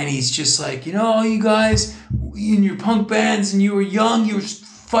and he's just all you guys in your punk bands and you were young, you were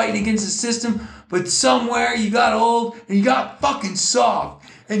fighting against the system, but somewhere you got old and you got fucking soft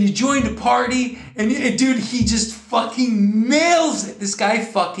and you joined a party and dude, he just fucking nails it. This guy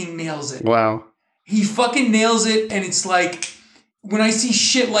fucking nails it. Wow. He fucking nails it. And it's when I see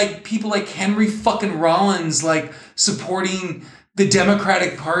shit people like Henry fucking Rollins, supporting the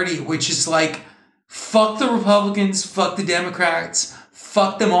Democratic Party, which is fuck the Republicans, fuck the Democrats,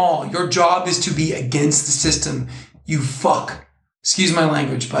 fuck them all. Your job is to be against the system. You fuck. Excuse my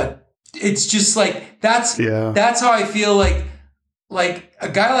language, but it's just that's how I feel like a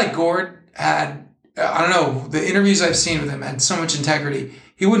guy like Gord had, I don't know, the interviews I've seen with him had so much integrity.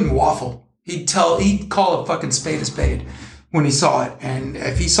 He wouldn't waffle. He'd call a fucking spade a spade when he saw it. And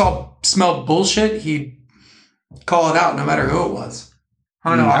if he smelled bullshit, he'd call it out no matter who it was.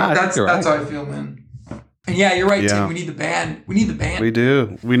 I don't know. That's how I feel, man. And yeah, you're right, Tim. We need the band. We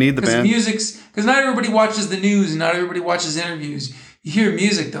do. We need the band. Because not everybody watches the news and not everybody watches interviews. You hear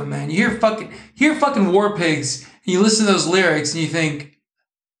music though, man. You hear fucking War Pigs and you listen to those lyrics and you think,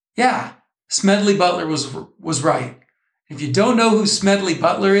 yeah, Smedley Butler was right. If you don't know who Smedley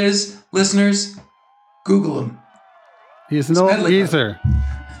Butler is, listeners, Google him. He's an old geezer.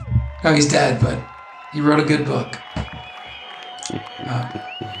 No, he's dead, but he wrote a good book.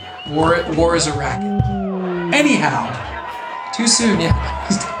 War is a racket. Anyhow, too soon, yeah.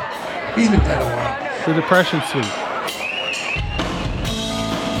 He's been dead a while. The Depression Suite.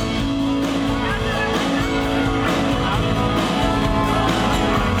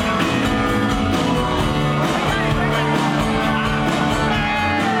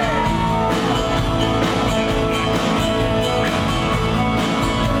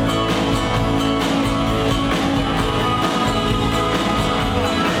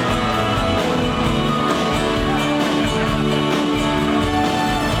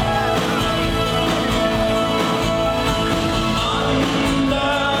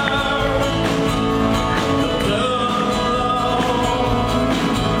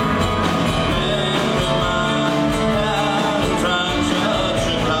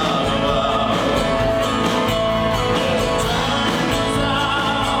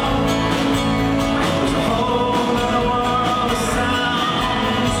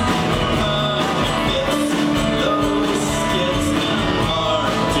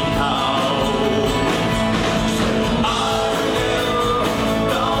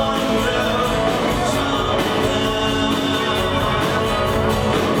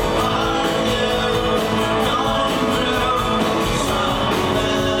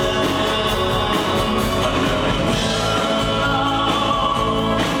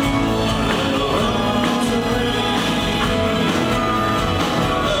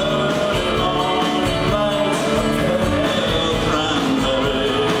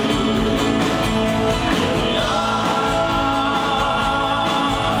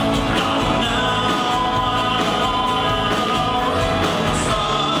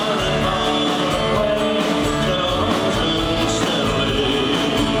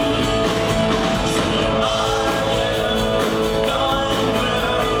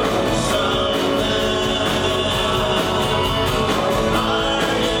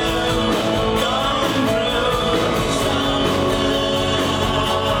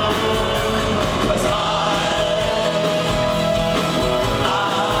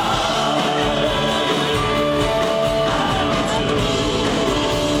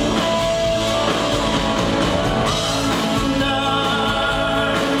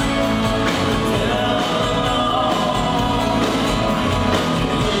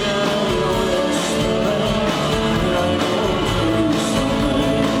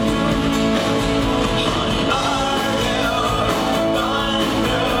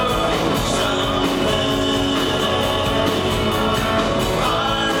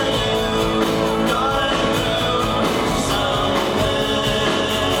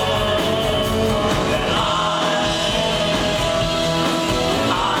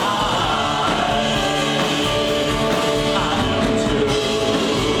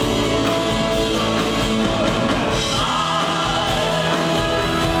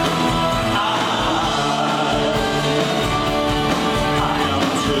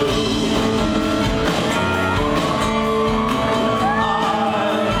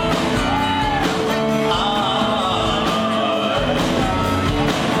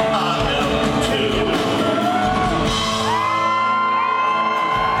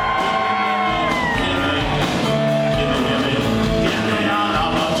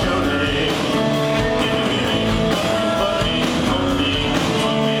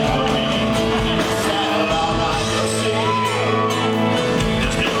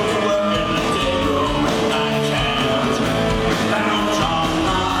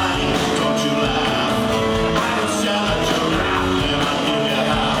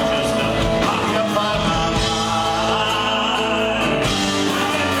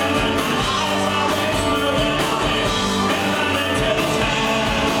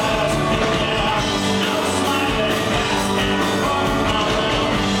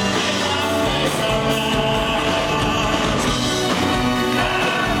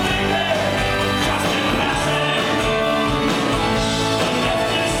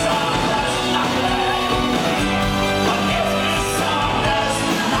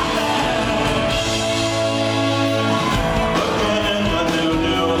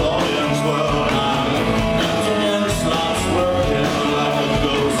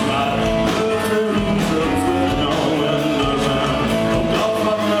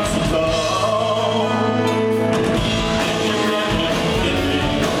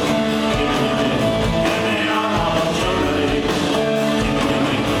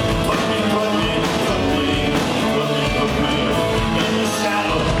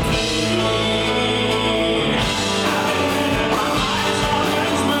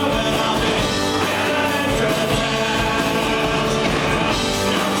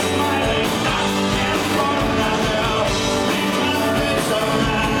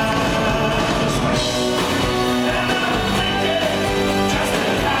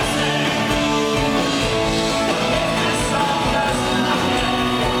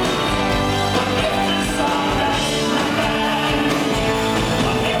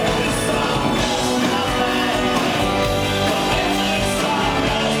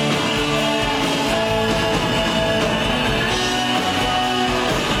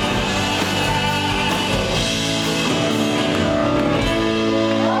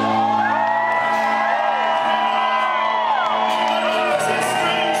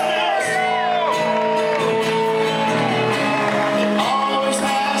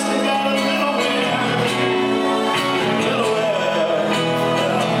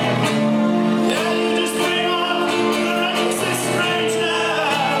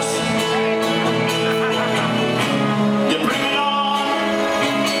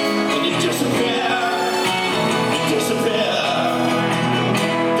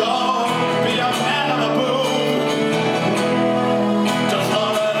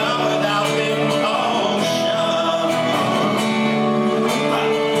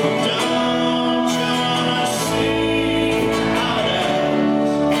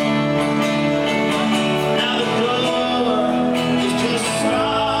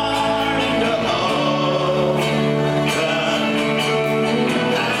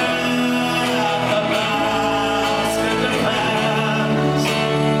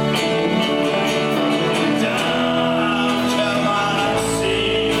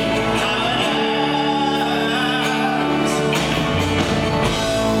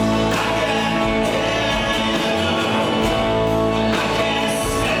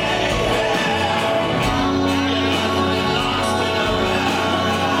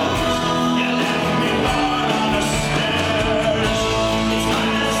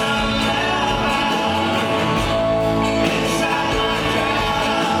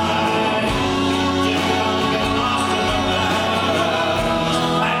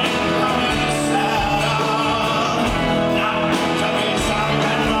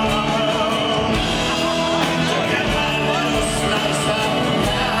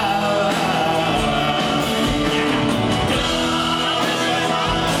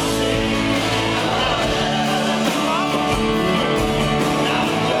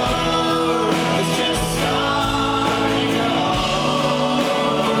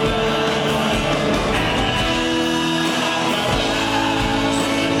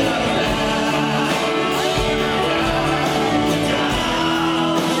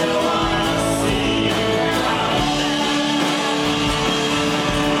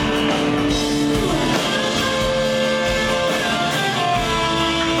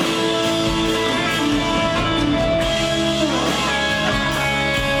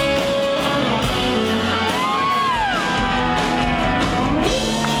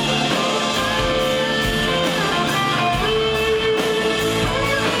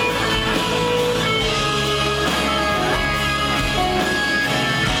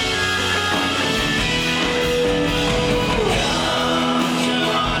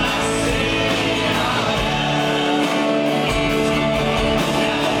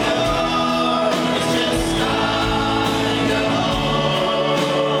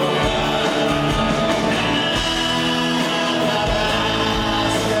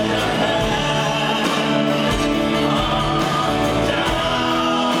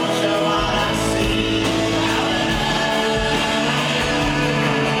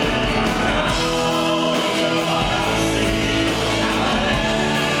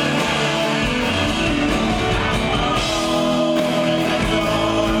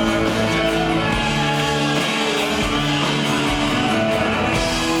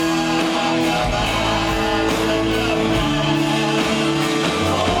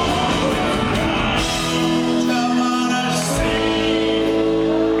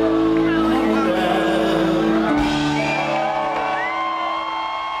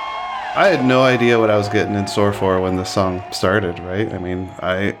 I had no idea what I was getting in store for when the song started, right? I mean,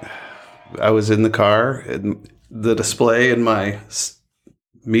 I was in the car, and the display in my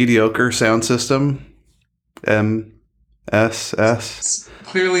mediocre sound system, MSS. It's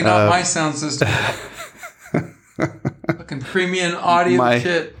clearly not my sound system. Fucking premium audio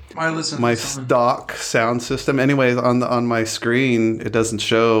shit. My stock sound system. Anyways, on my screen, it doesn't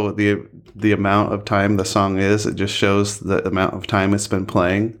show the amount of time the song is. It just shows the amount of time it's been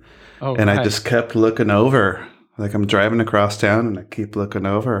playing. Oh, and right. I just kept looking over. Like I'm driving across town and I keep looking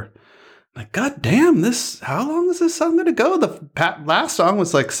over. Like, God damn, how long is this song going to go? The last song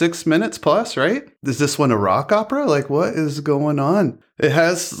was like 6 minutes plus, right? Is this one a rock opera? Like, what is going on? It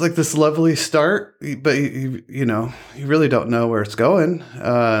has like this lovely start, but you really don't know where it's going.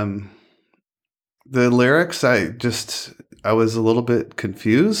 The lyrics, I was a little bit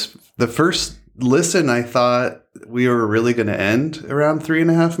confused. The first listen, I thought we were really going to end around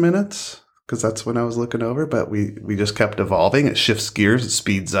 3.5 minutes. Because that's when I was looking over, but we just kept evolving. It shifts gears, it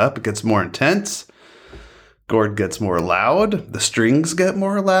speeds up, it gets more intense. Gord gets more loud, the strings get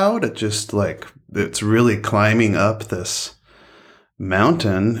more loud. It just it's really climbing up this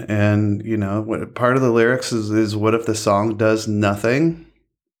mountain. And what part of the lyrics is what if the song does nothing?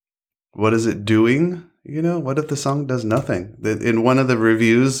 What is it doing? What if the song does nothing? In one of the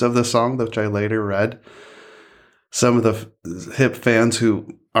reviews of the song, which I later read, some of the hip fans who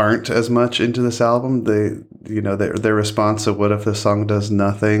aren't as much into this album, their response to what if the song does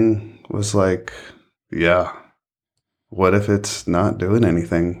nothing was like, yeah, what if it's not doing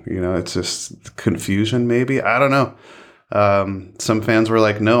anything? It's just confusion maybe. I don't know. Some fans were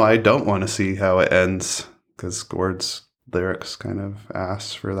like, no, I don't want to see how it ends, because Gord's lyrics kind of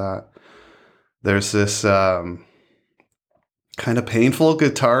ask for that. There's this kind of painful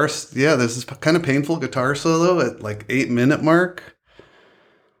guitar. Yeah, there's this kind of painful guitar solo at like 8-minute mark.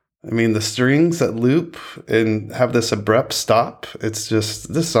 I mean, the strings that loop and have this abrupt stop. It's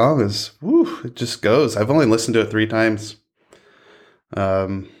just, this song is, it just goes. I've only listened to it 3 times.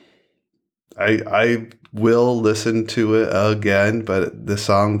 I will listen to it again, but the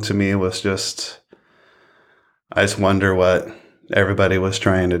song to me was just, I just wonder what everybody was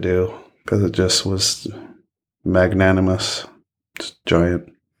trying to do, because it just was magnanimous. Just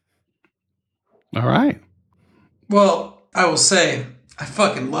giant. All right. Well, I will say, I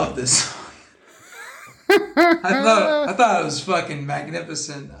fucking love this song. I thought it was fucking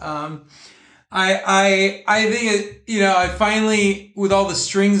magnificent. I think it, I finally, with all the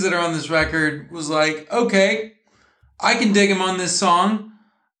strings that are on this record, was like, okay, I can dig him on this song.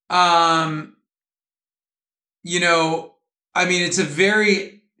 I mean, this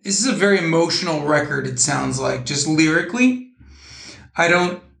is a very emotional record, it sounds like, just lyrically. I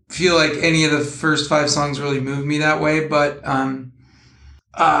don't feel like any of the first 5 songs really moved me that way, but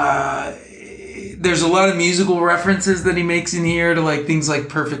there's a lot of musical references that he makes in here to like things like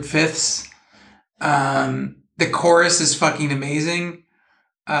perfect fifths. The chorus is fucking amazing.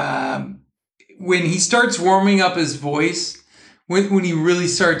 When he starts warming up his voice, when he really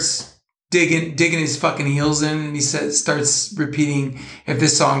starts digging his fucking heels in, and he starts repeating, if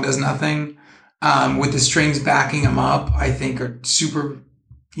this song does nothing, with the strings backing him up, I think are super,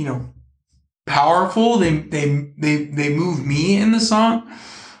 powerful. They move me in the song.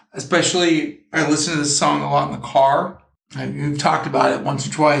 Especially, I listen to this song a lot in the car. We've talked about it once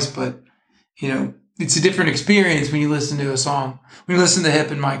or twice, but, it's a different experience when you listen to a song, when you listen to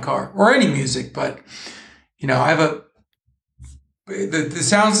hip in my car, or any music. But, I have the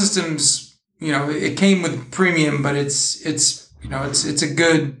sound systems, it came with premium, but it's a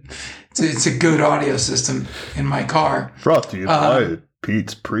good audio system in my car. Brought to you by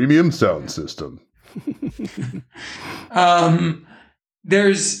Pete's Premium Sound System. When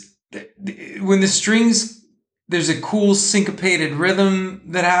the strings, there's a cool syncopated rhythm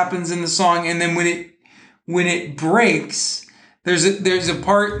that happens in the song, and then when it breaks, there's a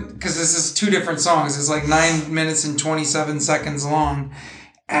part, because this is 2 different songs. It's like 9 minutes and 27 seconds long,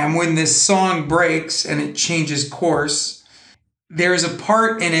 and when this song breaks and it changes course, there's a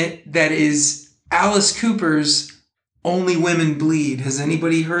part in it that is Alice Cooper's "Only Women Bleed." Has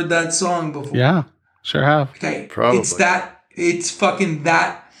anybody heard that song before? Yeah, sure have. Okay, Probably. it's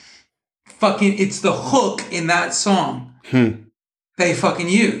the hook in that song they fucking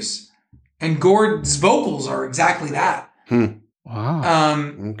use. And Gord's vocals are exactly that. Wow.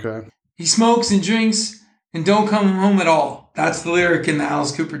 Okay. He smokes and drinks and don't come home at all. That's the lyric in the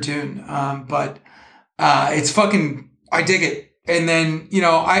Alice Cooper tune. But it's fucking, I dig it. And then,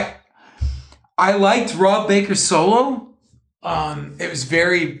 I liked Rob Baker's solo. It was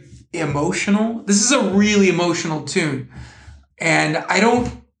very emotional. This is a really emotional tune. And I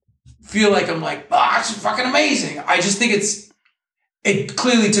don't feel like I'm like, it's fucking amazing. I just think it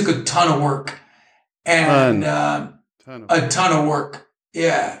clearly took a ton of work and a ton of work.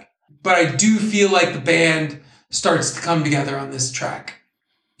 Yeah. But I do feel like the band starts to come together on this track.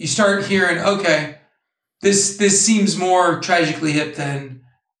 You start hearing, okay, this seems more tragically hip than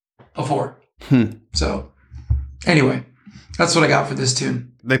before. So anyway, that's what I got for this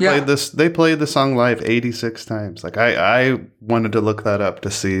tune. They played this. They played the song live 86 times. Like I wanted to look that up to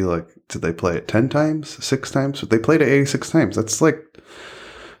see, like, did they play it 10 times, 6 times? They played it 86 times. That's like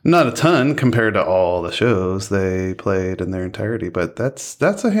not a ton compared to all the shows they played in their entirety, but that's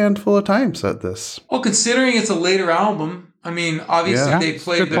a handful of times at this. Well, considering it's a later album, I mean, obviously they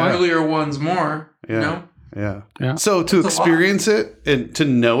played the earlier ones more. Yeah. You know? Yeah. So to experience it and to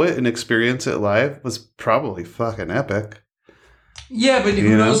know it and experience it live was probably fucking epic. Yeah, but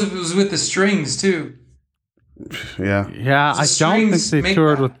who knows if it was with the strings too? Yeah. Yeah, I don't think they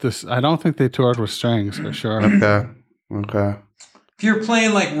toured with this. I don't think they toured with strings for sure. Okay. If you're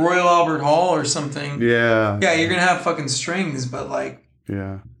playing like Royal Albert Hall or something, yeah, you're gonna have fucking strings, but like,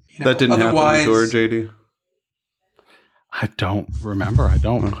 that didn't happen on tour, JD. I don't remember. I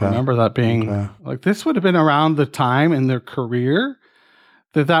don't remember that being like, this would have been around the time in their career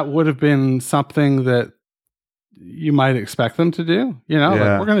that would have been something that you might expect them to do. You know,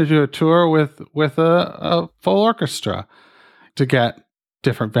 like, we're going to do a tour with a full orchestra to get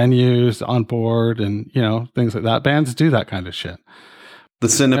different venues on board and, you know, things like that. Bands do that kind of shit. The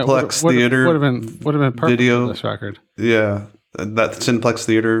Cineplex Theater would have been perfect video for this record. Yeah, that Cineplex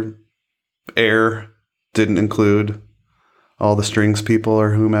Theater air didn't include all the strings people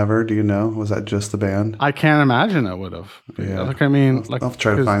or whomever. Do you know? Was that just the band? I can't imagine it would have. Yeah. Like, I mean, I'll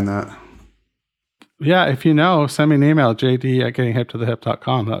try to find that. Yeah, if you know, send me an email,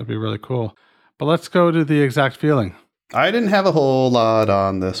 jd@gettinghiptothehip.com. That would be really cool. But let's go to the exact feeling. I didn't have a whole lot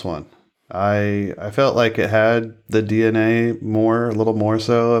on this one. I felt like it had the DNA a little more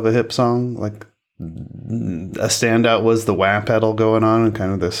so of a hip song. Like, a standout was the wah pedal going on and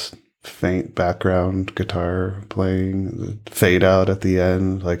kind of this faint background guitar playing, the fade out at the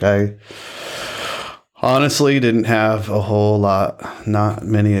end. Like, I honestly didn't have a whole lot, not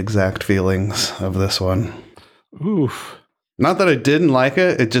many exact feelings of this one. Oof. Not that I didn't like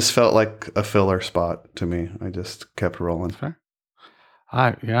it, it just felt like a filler spot to me. I just kept rolling. Fair.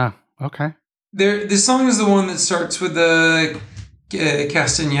 Okay. This song is the one that starts with the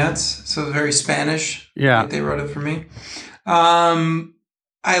castanets, so very Spanish. Yeah. They wrote it for me.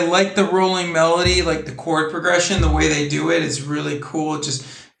 I like the rolling melody, like the chord progression, the way they do it is really cool.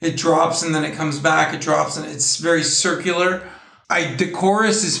 It drops and then it comes back, it drops, and it's very circular. The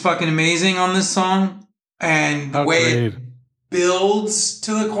chorus is fucking amazing on this song, and the way it builds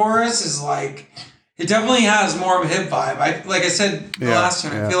to the chorus is like, it definitely has more of a hip vibe. Like I said the last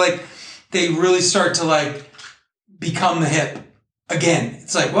time, I feel like they really start to like become the hip again.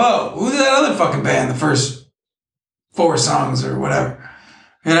 It's like, whoa, who's that other fucking band? The first 4 songs or whatever.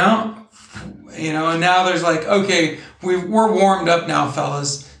 You know, and now there's like, okay, we're warmed up now,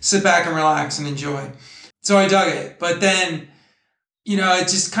 fellas. Sit back and relax and enjoy. So I dug it. But then, it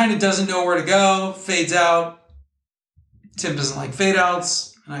just kind of doesn't know where to go, fades out. Tim doesn't like fade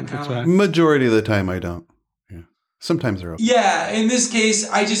outs. And I kind of Majority of the time I don't. Yeah. Sometimes they're okay. Yeah, in this case,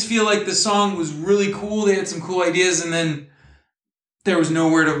 I just feel like the song was really cool. They had some cool ideas, and then there was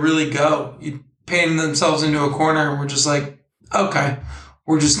nowhere to really go. You painted themselves into a corner, and we're just like, okay,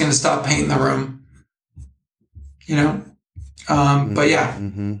 we're just going to stop painting the room. But yeah.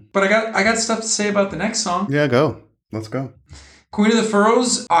 Mm-hmm. But I got stuff to say about the next song. Yeah, go. Let's go. Queen of the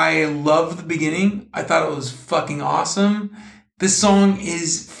Furrows, I love the beginning. I thought it was fucking awesome. This song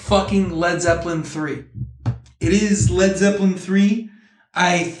is fucking Led Zeppelin 3. It is Led Zeppelin 3.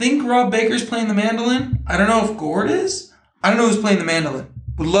 I think Rob Baker's playing the mandolin. I don't know if Gord is. I don't know who's playing the mandolin.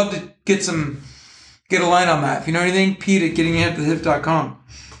 Would love to get a line on that. If you know anything, Pete at gettinghiptothehip.com.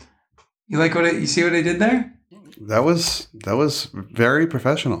 You see what I did there? That was very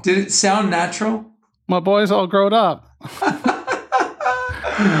professional. Did it sound natural? My boy's all grown up.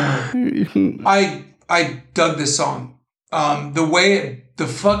 I dug this song. The way the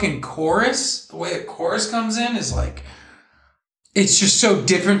chorus comes in is like, it's just so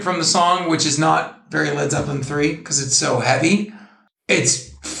different from the song, which is not very Led Zeppelin 3 because it's so heavy. It's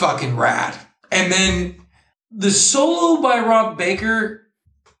fucking rad. And then the solo by Rob Baker,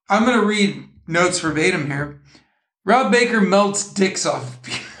 I'm going to read notes verbatim here. Rob Baker melts dicks off of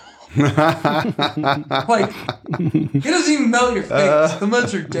people. Like, he doesn't even melt your face. The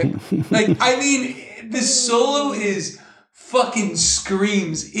melts your dick. Like, I mean, this solo is fucking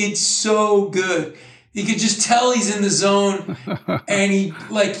screams. It's so good. You could just tell he's in the zone, and he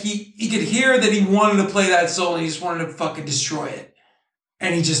could hear that he wanted to play that solo, and he just wanted to fucking destroy it,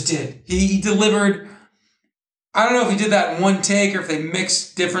 and he just did. He delivered. I don't know if he did that in one take or if they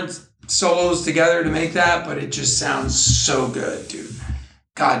mixed different solos together to make that, but it just sounds so good, dude.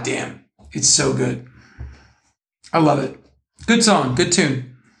 God damn, it's so good. I love it. Good song, good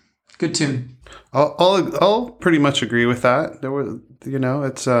tune, good tune. I'll pretty much agree with that. There were,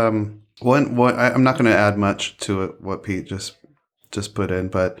 it's I'm not going to add much to it. What Pete just put in,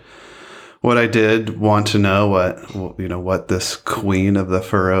 but what I did want to know what this Queen of the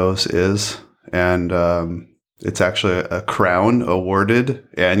Furrows is, and it's actually a crown awarded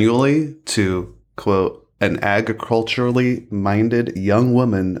annually to, quote, an agriculturally minded young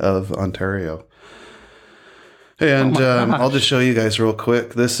woman of Ontario. And I'll just show you guys real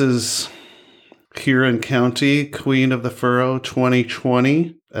quick. This is Huron County Queen of the Furrow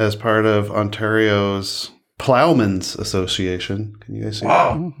 2020 as part of Ontario's Plowmen's Association. Can you guys see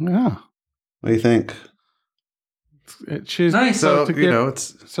that? Yeah. What do you think? She's nice. So to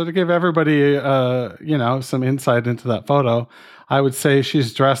give everybody some insight into that photo, I would say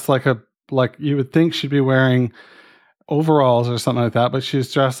she's dressed like you would think she'd be wearing overalls or something like that, but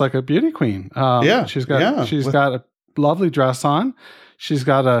she's dressed like a beauty queen. She's got a lovely dress on. She's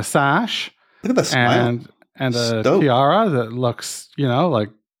got a sash. Look at the smile. And a tiara that looks,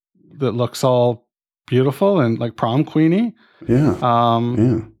 that looks all beautiful and like prom queeny.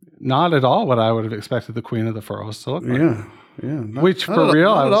 Yeah. Not at all what I would have expected the Queen of the Furrows to look like. Yeah. For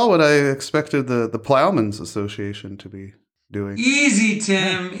real, not at all what I expected the Plowmen's Association to be doing. Easy,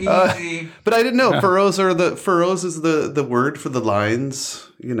 Tim. Easy. But I didn't know furrows is the word for the lines.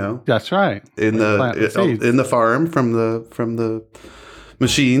 That's right. In the farm from the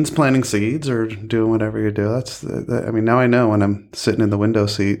machines planting seeds or doing whatever you do. Now I know when I'm sitting in the window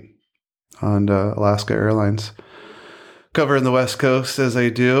seat on Alaska Airlines, covering the West Coast as I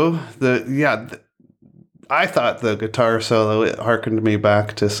do. I thought the guitar solo, it harkened me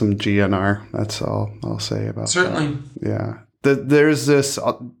back to some GNR. That's all I'll say about Certainly. that. Yeah. There's this,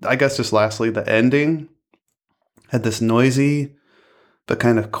 I guess just lastly, the ending had this noisy but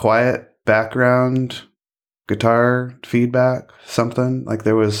kind of quiet background guitar feedback, something. Like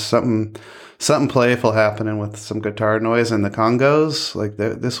there was something playful happening with some guitar noise in the congos. Like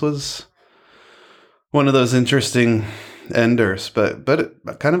this was one of those interesting enders, but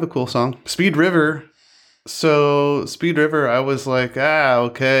kind of a cool song. Speed River. So Speed River, I was like,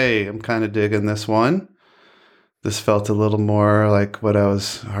 okay, I'm kind of digging this one. This felt a little more like what I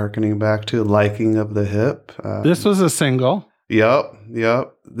was hearkening back to, Liking of the Hip. This was a single. Yep.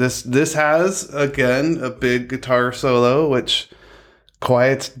 This has, again, a big guitar solo, which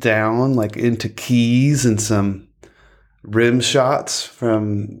quiets down like into keys and some rim shots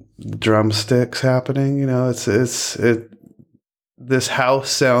from drumsticks happening. This house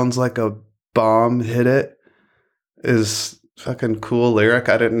sounds like a bomb hit it is fucking cool lyric.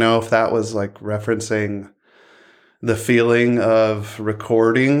 I didn't know if that was like referencing the feeling of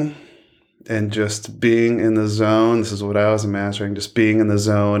recording and just being in the zone. This is what I was imagining, just being in the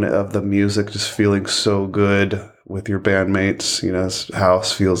zone of the music, just feeling so good with your bandmates. This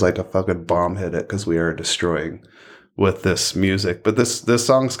house feels like a fucking bomb hit it because we are destroying with this music. But this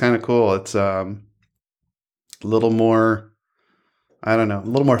song's kind of cool. It's a little more, I don't know, a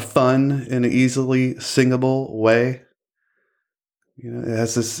little more fun in an easily singable way. It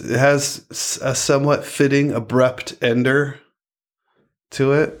has a somewhat fitting abrupt ender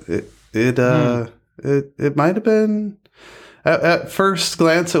to it. It might have been at first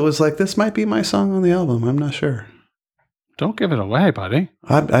glance. It was like, this might be my song on the album. I'm not sure. Don't give it away, buddy.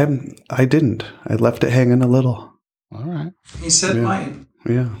 I didn't. I left it hanging a little. All right. He said mine.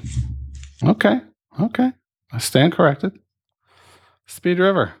 Yeah. Okay. I stand corrected. Speed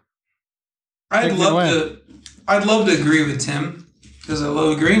River. I'd love to agree with Tim because I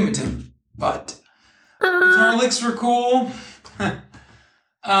love agreeing with Tim. But guitar licks were cool.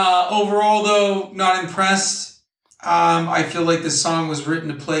 Overall, though, not impressed. I feel like this song was written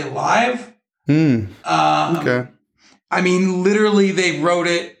to play live. Okay. Literally, they wrote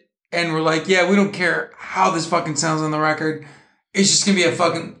it and were like, yeah, we don't care how this fucking sounds on the record. It's just going to be a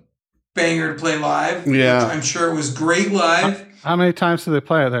fucking banger to play live. Yeah. I'm sure it was great live. How many times did they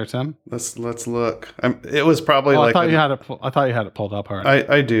play it there, Tim? Let's look. It was probably I thought you had it pulled up already.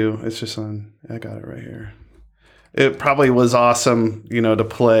 I do. It's just on. I got it right here. It probably was awesome, to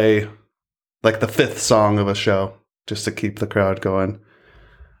play like the fifth song of a show just to keep the crowd going.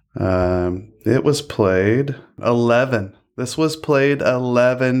 It was played 11. This was played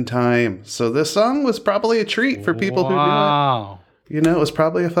 11 times. So this song was probably a treat for people who knew it. It was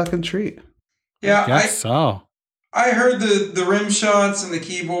probably a fucking treat. Yeah, Guess so. I heard the rim shots and the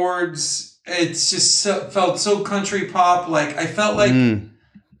keyboards. It's just felt so country pop. Like I felt like,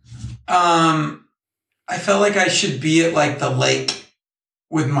 I felt like I should be at like the lake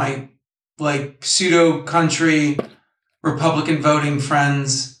with my like pseudo country Republican voting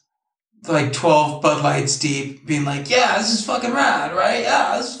friends, like 12 Bud Lights deep, being like, "Yeah, this is fucking rad, right?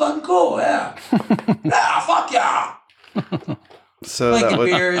 Yeah, this is fucking cool. Yeah, yeah, fuck yeah." So Like that the was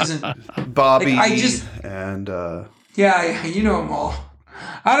beers and Bobby like, I just and yeah, you know them all.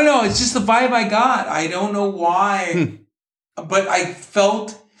 I don't know. It's just the vibe I got. I don't know why, but I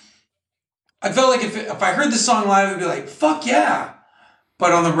felt like if I heard the song live, I'd be like, "Fuck yeah!"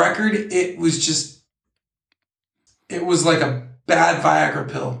 But on the record, it was like a bad Viagra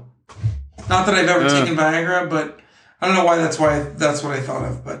pill. Not that I've ever taken Viagra, but I don't know why that's what I thought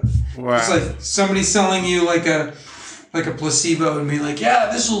of. But it's like somebody selling you like a placebo and be like,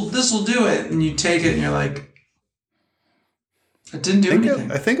 "Yeah, this will do it," and you take it and you're like, "It didn't do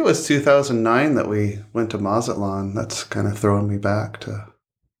anything." I think it was 2009 that we went to Mazatlan. That's kind of throwing me back to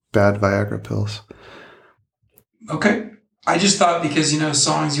bad Viagra pills. Okay. I just thought because,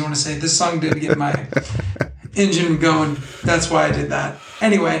 songs, you want to say, this song did get my engine going. That's why I did that.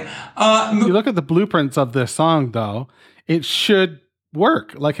 Anyway. You look at the blueprints of this song, though, it should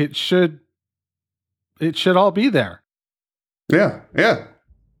work. Like it should all be there. Yeah.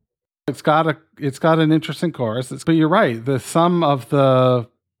 It's got an interesting chorus. But you're right. The sum of the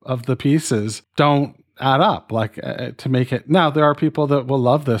pieces don't add up to make it. Now, there are people that will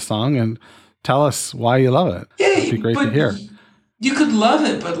love this song and tell us why you love it. Yeah, it'd be great to hear. You could love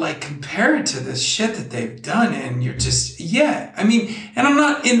it, but like compare it to this shit that they've done, and you're just I mean, and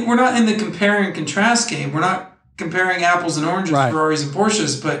we're not in the compare and contrast game. We're not comparing apples and oranges, right. Ferraris and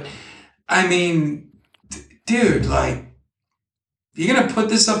Porsches, but I mean, dude, like, you're gonna put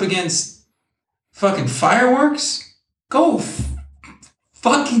this up against fucking fireworks? Go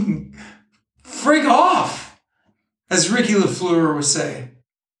fucking frig off, as Ricky LaFleur would say.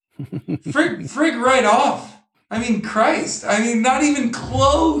 Frig right off. I mean, Christ. I mean, not even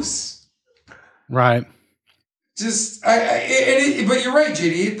close. Right. Just, but you're right,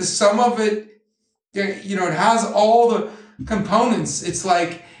 JD. The sum of it, it has all the components. It's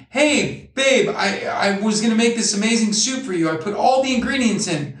like, hey, babe, I was going to make this amazing soup for you. I put all the ingredients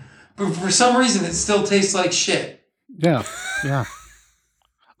in, but for some reason, it still tastes like shit. Yeah.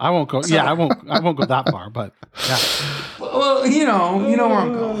 I won't go. So, I won't go that far. But yeah. Well, you know where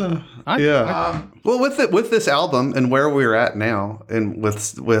I'm going. Well, with this album and where we're at now, and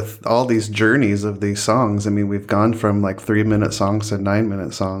with all these journeys of these songs, I mean, we've gone from like 3-minute songs to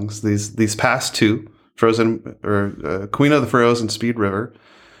 9-minute songs. These past two, Frozen or Queen of the Frozen, Speed River,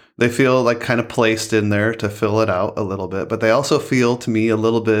 they feel like kind of placed in there to fill it out a little bit, but they also feel to me a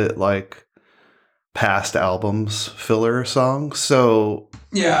little bit like past albums filler songs. So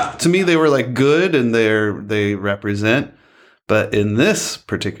yeah, to me they were like good and they represent, but in this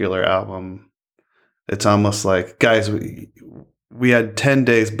particular album it's almost like, guys, we had 10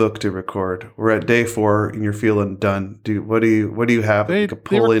 days booked to record. We're at day 4 and you're feeling done. Dude, what do you have that we could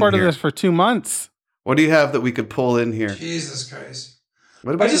pull in here? They recorded this for 2 months. What do you have that we could pull in here? Jesus Christ.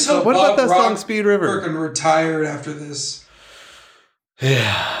 What about that song Speed River? Freaking retired after this.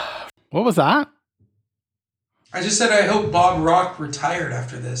 Yeah. What was that? I just said I hope Bob Rock retired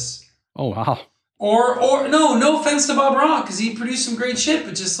after this. Oh, wow. Or no offense to Bob Rock, because he produced some great shit,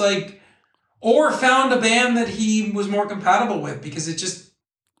 but just like, or found a band that he was more compatible with, because it just...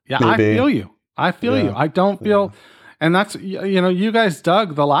 Yeah, maybe. I feel you. I don't feel... And that's, you guys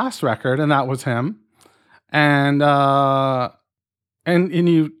dug the last record, and that was him. And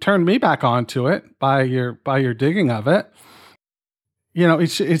you turned me back onto it by your digging of it.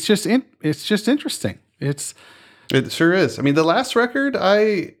 It's just interesting. It sure is. I mean, the last record,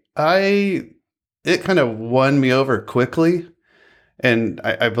 it kind of won me over quickly. And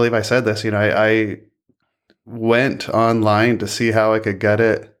I believe I said this, I went online to see how I could get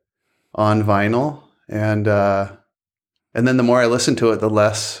it on vinyl. And then the more I listened to it, the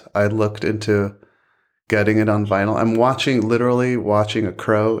less I looked into getting it on vinyl. I'm literally watching a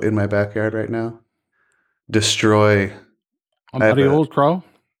crow in my backyard right now destroy. A old crow?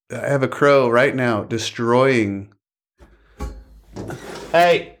 I have a crow right now destroying.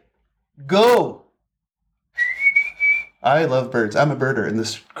 Hey, go! I love birds. I'm a birder, and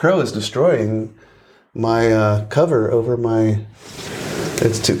this crow is destroying my cover over my...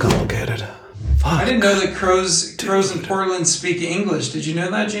 It's too complicated. Fuck. I didn't know that crows in Portland speak English. Did you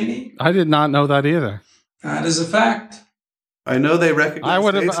know that, JD? I did not know that either. That is a fact. I know they recognize. I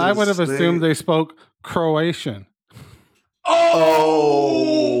would have assumed they spoke Croatian.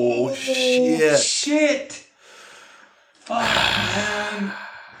 Oh shit! shit. Fuck, man.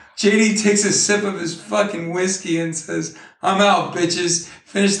 JD takes a sip of his fucking whiskey and says, I'm out, bitches.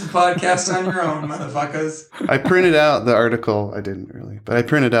 Finish the podcast on your own, motherfuckers. I printed out the article. I didn't really, but I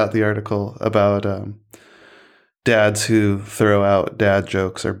printed out the article about dads who throw out dad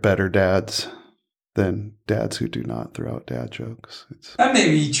jokes are better dads than dads who do not throw out dad jokes. That may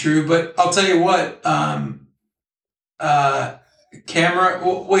be true, but I'll tell you what. Camera.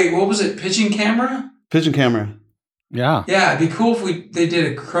 Wait, what was it? Pigeon camera? Pigeon camera. Yeah. Yeah, it'd be cool if they did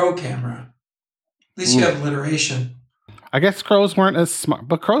a crow camera. At least you have alliteration. I guess crows weren't as smart,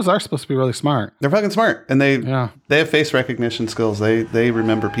 but crows are supposed to be really smart. They're fucking smart, and they Yeah. have face recognition skills. They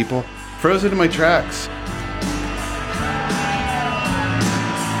remember people. Frozen in my tracks.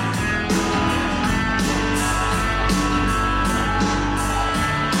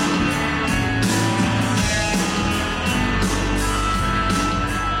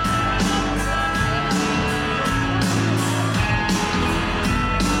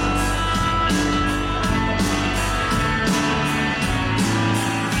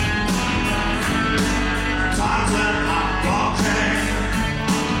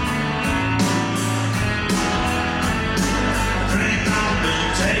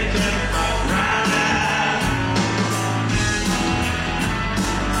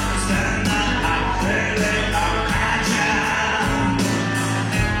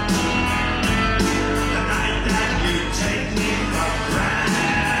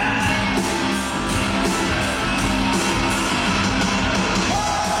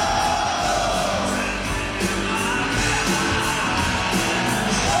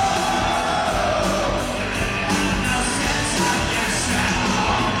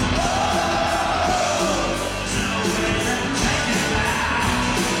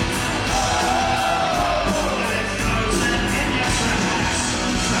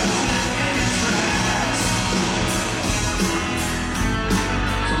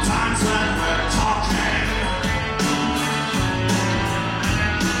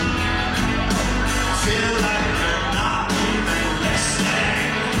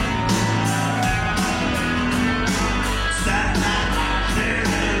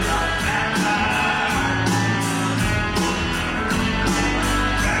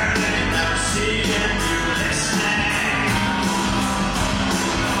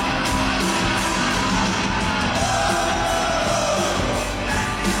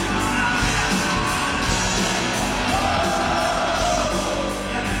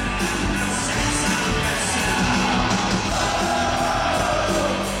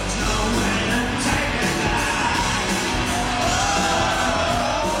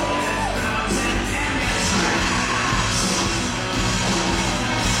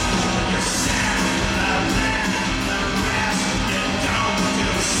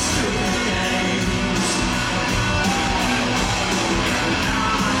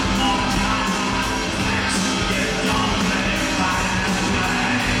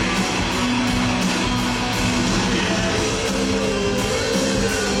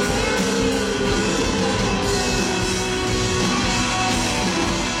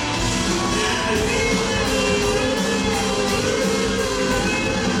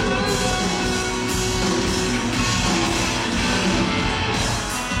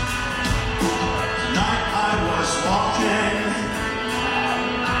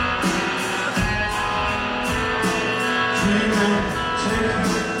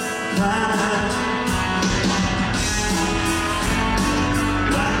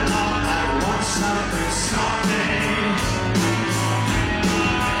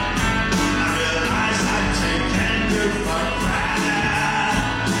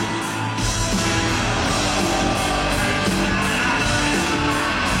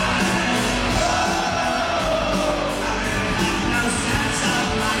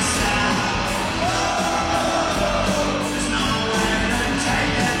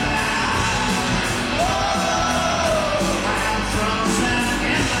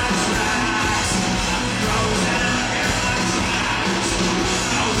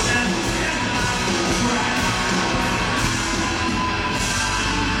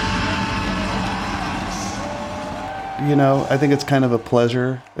 You know, I think it's kind of a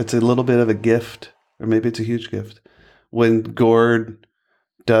pleasure. It's a little bit of a gift, or maybe it's a huge gift. When Gord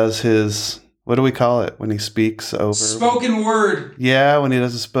does his, what do we call it? When he speaks over. Spoken word. Yeah, when he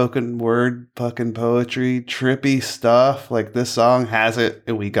does a spoken word fucking poetry, trippy stuff. Like this song has it,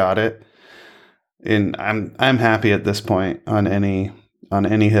 and we got it. And I'm happy at this point on any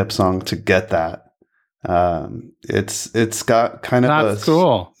hip song to get that. It's got kind of That's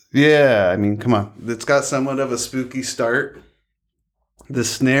cool. Yeah, I mean, come on. It's got somewhat of a spooky start. The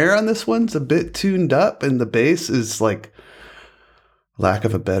snare on this one's a bit tuned up, and the bass is like, lack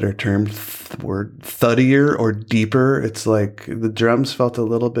of a better term, word thuddier or deeper. It's like the drums felt a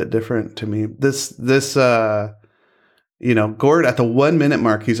little bit different to me. This Gord at the 1 minute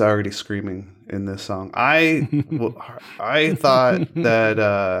mark, he's already screaming in this song. I thought that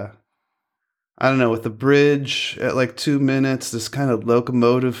I don't know, with the bridge at like 2 minutes, this kind of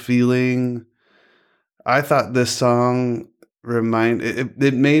locomotive feeling. I thought this song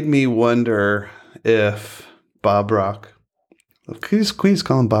it made me wonder if Bob Rock. Please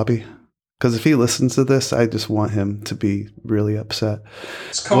call him Bobby, because if he listens to this, I just want him to be really upset.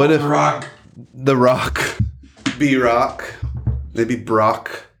 It's called The Rock. The Rock, B-Rock, maybe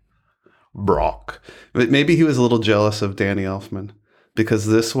Brock, but maybe he was a little jealous of Danny Elfman, because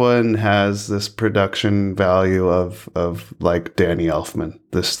this one has this production value of like Danny Elfman,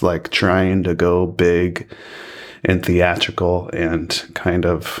 this like trying to go big and theatrical and kind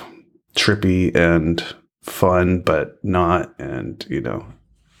of trippy and fun, but not. And it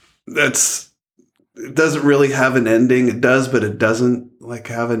doesn't really have an ending. It does, but it doesn't like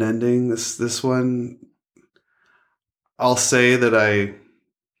have an ending. This one, I'll say that I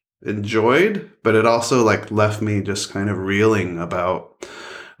enjoyed, but it also like left me just kind of reeling about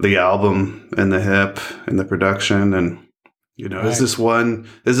the album and the hip and the production. And right. is this one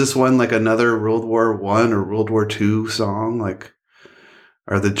like another World War I or World War II song? Like,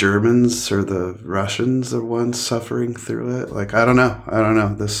 are the Germans or the Russians the ones suffering through it? Like, I don't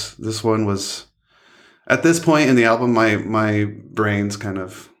know. This one was, at this point in the album, my brain's kind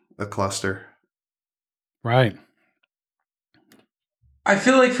of a cluster. Right. I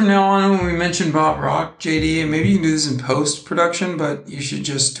feel like from now on, when we mention Bob Rock, JD, and maybe you can do this in post production, but we should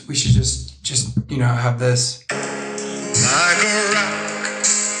just have this. Like a rock.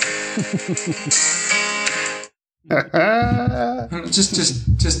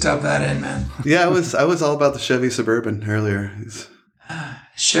 just dub that in, man. Yeah, I was all about the Chevy Suburban earlier.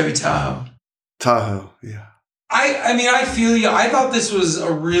 Chevy Tahoe. Tahoe, yeah. I mean, I feel you. I thought this was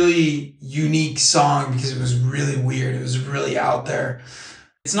a really unique song because it was really weird. It was really out there.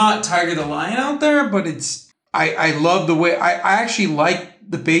 It's not Tiger the Lion out there, but I love the way, I actually like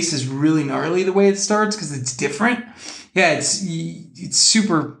the bass is really gnarly the way it starts because it's different. Yeah, it's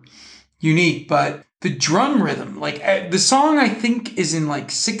super unique, but the drum rhythm, like the song I think is in like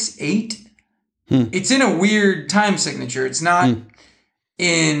 6/8. It's in a weird time signature. It's not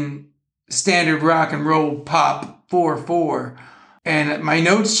in standard rock and roll pop 4/4, and my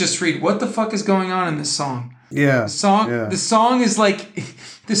notes just read, what the fuck is going on in this song? Yeah. The song is like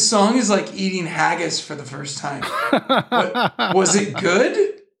eating haggis for the first time. Was it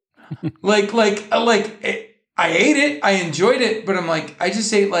good? I ate it, I enjoyed it, but I'm like, I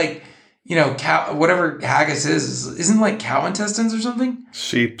just ate like, cow, whatever haggis isn't like cow intestines or something?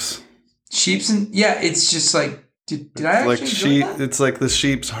 Sheep's and yeah, it's just like, did I actually enjoy that? It's like the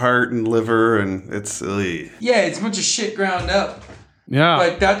sheep's heart and liver, and it's yeah, it's a bunch of shit ground up. Yeah,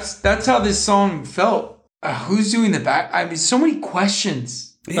 but that's how this song felt. Who's doing the back? I mean, so many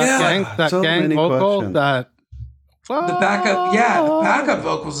questions. That gang vocal. The backup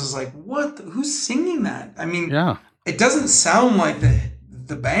vocals is like, what? Who's singing that? I mean, it doesn't sound like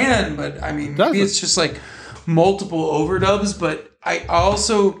the band, but I mean, maybe it's just like multiple overdubs. But I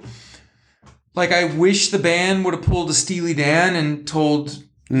also. Like, I wish the band would have pulled a Steely Dan and told,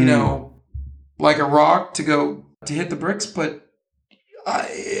 like a rock to hit the bricks. But,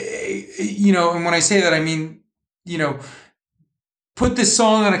 and when I say that, I mean, put this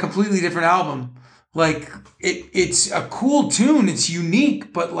song on a completely different album. Like, it's a cool tune. It's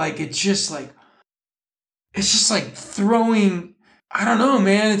unique, but like, it's just like throwing, I don't know,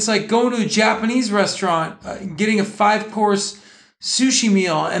 man. It's like going to a Japanese restaurant, getting a 5-course sushi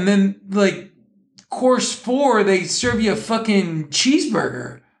meal, and then like, course 4, they serve you a fucking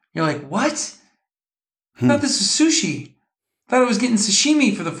cheeseburger. You're like, what? I thought this was sushi. I thought I was getting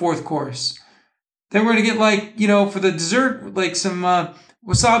sashimi for the 4th course. Then we're going to get like, for the dessert, like some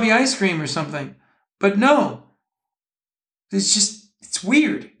wasabi ice cream or something. But no. It's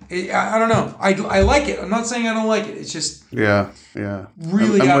weird. I don't know. I like it. I'm not saying I don't like it. It's just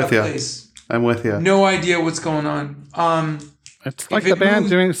really I'm out of place. I'm with you. No idea what's going on. It's like the band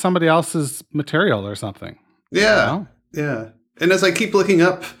doing somebody else's material or something. Yeah. Yeah. And as I keep looking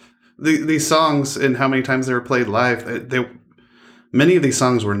up these songs and how many times they were played live, many of these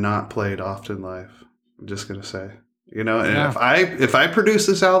songs were not played often live. I'm just going to say, and if I produced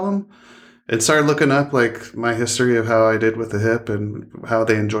this album and started looking up like my history of how I did with the hip and how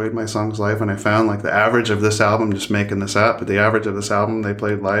they enjoyed my songs live, and I found like the average of this album, just making this up, but the average of this album they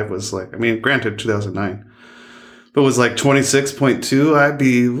played live was like, I mean, granted 2009. If it was like 26.2, I'd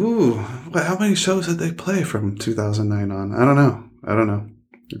be, ooh, how many shows did they play from 2009 on? I don't know.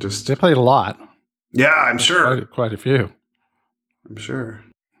 They played a lot. Yeah, I'm sure. Quite a few. I'm sure.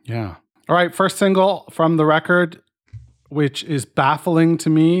 Yeah. All right. First single from the record, which is baffling to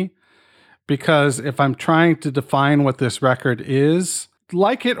me because if I'm trying to define what this record is,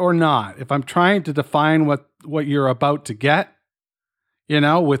 like it or not, if I'm trying to define what you're about to get,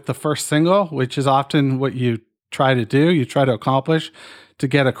 with the first single, which is often what you try to do, you try to accomplish to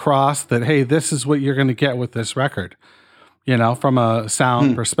get across that, hey, this is what you're going to get with this record, from a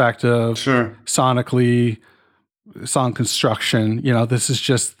sound perspective, sure, sonically, song construction, this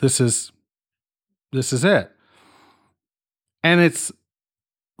is it. And it's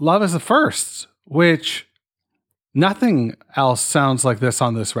Love is the First, which nothing else sounds like this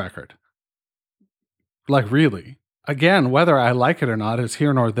on this record. Like, really. Again, whether I like it or not is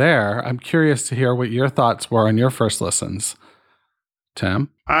here nor there. I'm curious to hear what your thoughts were on your first listens, Tim.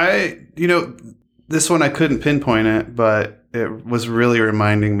 This one I couldn't pinpoint it, but it was really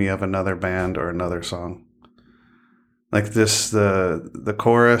reminding me of another band or another song. Like this, the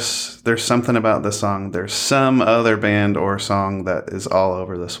chorus, there's something about the song. There's some other band or song that is all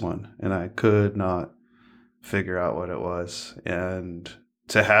over this one, and I could not figure out what it was. And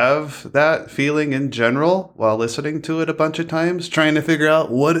to have that feeling in general while listening to it a bunch of times, trying to figure out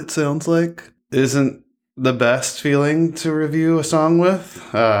what it sounds like, isn't the best feeling to review a song with.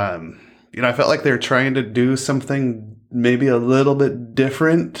 I felt like they were trying to do something maybe a little bit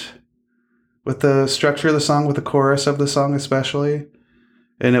different with the structure of the song, with the chorus of the song especially.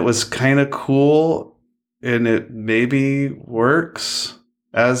 And it was kind of cool, and it maybe works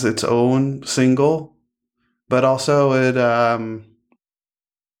as its own single, but also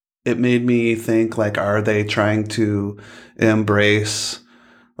it made me think, like, are they trying to embrace,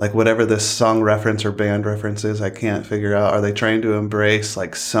 like, whatever this song reference or band reference is, I can't figure out. Are they trying to embrace,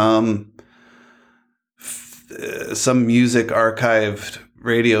 like, some music archived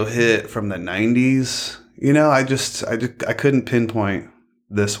radio hit from the 90s? I couldn't pinpoint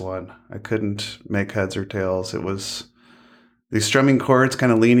this one. I couldn't make heads or tails. It was these strumming chords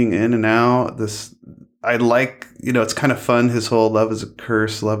kind of leaning in and out. I like, it's kind of fun. His whole love is a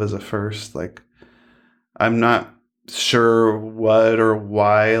curse, love is a first. Like, I'm not sure what or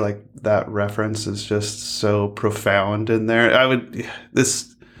why, like, that reference is just so profound in there.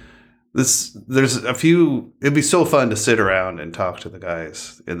 There's a few, it'd be so fun to sit around and talk to the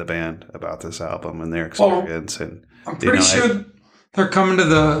guys in the band about this album and their experience. And I'm pretty sure they're coming to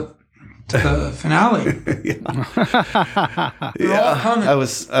the finale. Yeah. I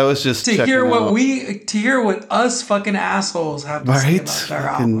was just to hear what us fucking assholes have to say about their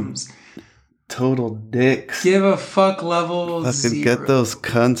albums. Total dicks. Give a fuck level fucking 0. Get those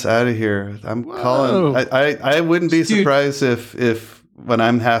cunts out of here. I'm calling. I wouldn't be surprised if when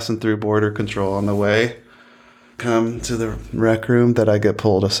I'm passing through border control on the way, come to the rec room, that I get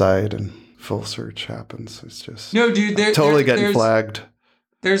pulled aside and full search happens. It's just totally getting flagged.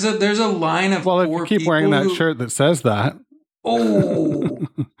 There's a line of if you keep wearing that shirt that says that. Oh.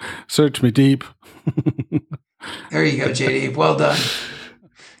 Search me deep. There you go, JD. Well done.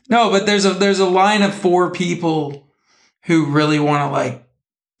 No, but there's a line of 4 people who really want to, like,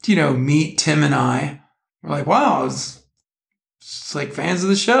 meet Tim and I. We're like, wow, it's like fans of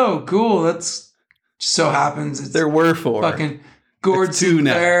the show. Cool. That's just so happens. There were 4. Fucking Gord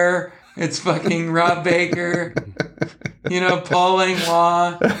Sinclair. It's fucking Rob Baker. Paul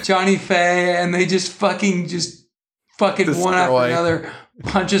Langlois, Johnny Faye, and they just fucking one after another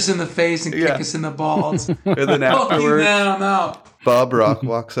punch us in the face and kick us in the balls. And then afterwards, I'm out. Bob Rock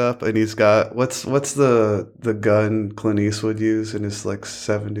walks up and he's got what's the gun Clint Eastwood used in his, like,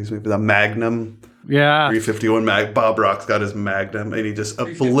 70s movie, the Magnum. Yeah. 351 Bob Rock's got his Magnum and he just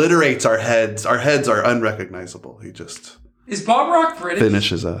obliterates our heads. Our heads are unrecognizable. He just is Bob Rock British?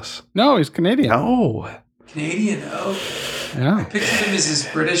 Finishes us. No, he's Canadian. No. Canadian, oh. Yeah. I pictured him as this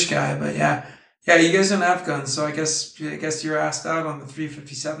British guy, but yeah. Yeah, you guys don't have guns, so I guess you're asked out on the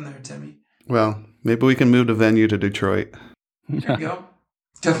 357 there, Timmy. Well, maybe we can move the venue to Detroit. There you go.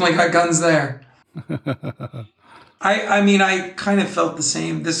 Definitely got guns there. I kind of felt the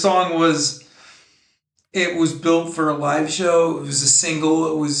same. This song was built for a live show. It was a single.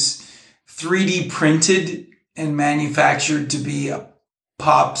 It was 3D printed and manufactured to be a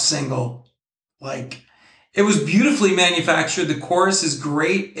pop single. Like, it was beautifully manufactured. The chorus is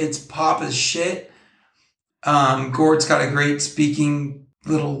great. It's pop as shit. Gord's got a great speaking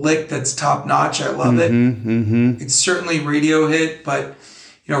little lick that's top notch. I love it. Mm-hmm. It's certainly radio hit, but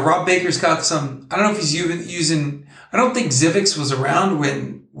Rob Baker's got some. I don't know if he's even using. I don't think Zivix was around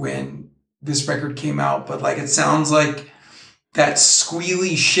when this record came out, but like it sounds like that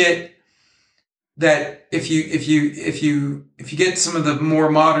squealy shit that if you get some of the more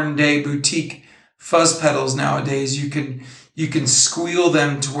modern day boutique fuzz pedals nowadays, you can squeal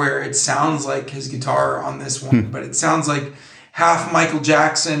them to where it sounds like his guitar on this one, but it sounds like half Michael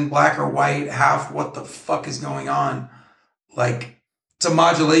Jackson, black or white, half what the fuck is going on. Like it's a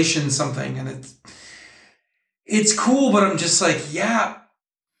modulation something, and it's cool, but I'm just like, yeah,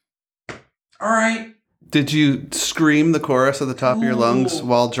 all right. Did you scream the chorus at the top of your lungs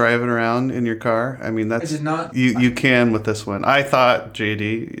while driving around in your car? I mean, that's I did not. You can with this one. I thought,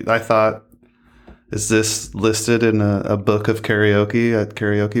 is this listed in a book of karaoke at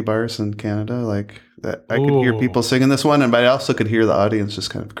karaoke bars in Canada? Like that, I could hear people singing this one, but I also could hear the audience just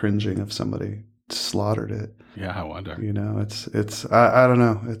kind of cringing if somebody slaughtered it. Yeah, I wonder. You know, it's I don't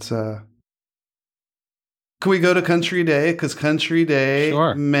know. It's Can we go to Country Day? Because Country Day,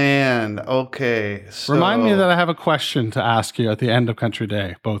 sure. Man, okay. So, remind me that I have a question to ask you at the end of Country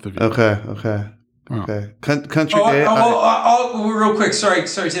Day, both of you. Okay. Country Day. Real quick, sorry,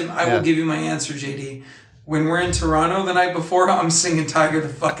 Tim. I will give you my answer, JD. When we're in Toronto the night before, I'm singing Tiger the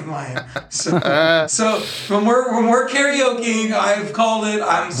fucking Lion. So when we're karaokeing, I've called it.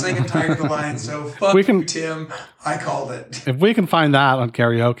 I'm singing Tiger the Lion. So fuck you, Tim. I called it. If we can find that on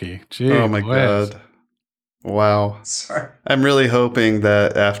karaoke, gee, oh my god. Wow. Sorry. I'm really hoping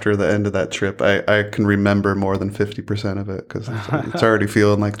that after the end of that trip, I can remember more than 50% of it because it's already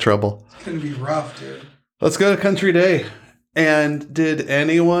feeling like trouble. It's going to be rough, dude. Let's go to Country Day. And did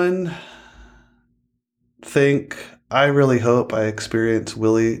anyone think, I really hope I experience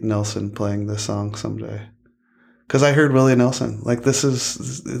Willie Nelson playing this song someday? Because I heard Willie Nelson. Like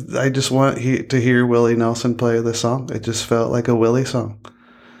I just want to hear Willie Nelson play this song. It just felt like a Willie song.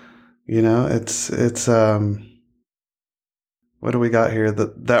 You know, it's what do we got here?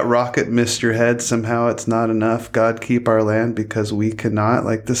 That rocket missed your head. Somehow it's not enough. God keep our land because we cannot.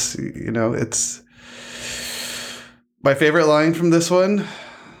 Like this, you know, it's my favorite line from this one.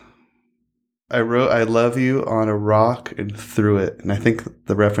 I wrote, I love you on a rock and threw it. And I think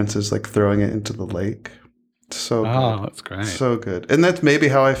the reference is like throwing it into the lake. So good. Oh, that's great. So good. And that's maybe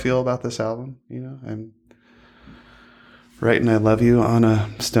how I feel about this album. You know, I'm writing I love you on a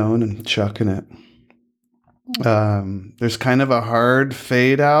stone and chucking it. There's kind of a hard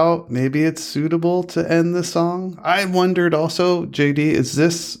fade out. Maybe it's suitable to end the song. I wondered also, JD, is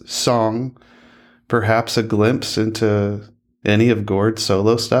this song perhaps a glimpse into any of Gord's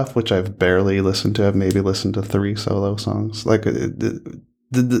solo stuff, which I've barely listened to? I've maybe listened to 3 solo songs. Like,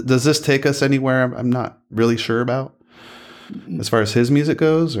 does this take us anywhere I'm not really sure about? As far as his music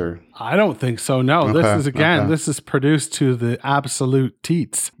goes, or? I don't think so. No, Okay, this is produced to the absolute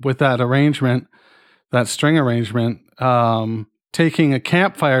teats with that arrangement, that string arrangement, taking a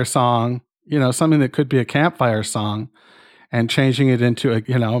campfire song, you know, something that could be a campfire song and changing it into a,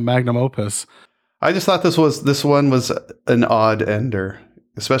 you know, magnum opus. I just thought this one was an odd ender,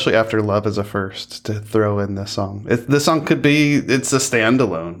 especially after Love is a First, to throw in this song. This song could be, it's a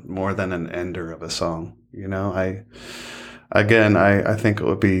standalone more than an ender of a song. You know, I think it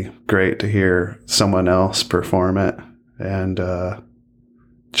would be great to hear someone else perform it and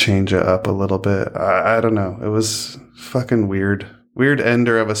change it up a little bit. I don't know. It was fucking weird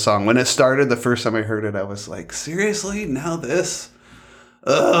ender of a song. When it started, the first time I heard it, I was like, seriously? Now this?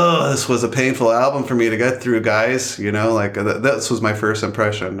 Oh, this was a painful album for me to get through, guys. You know, like this was my first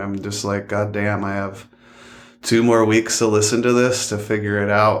impression. I'm just like, God damn, I have 2 more weeks to listen to this to figure it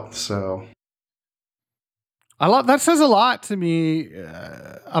out. So that says a lot to me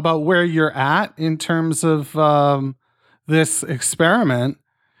about where you're at in terms of this experiment,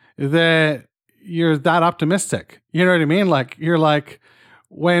 that you're that optimistic. You know what I mean? Like, you're like,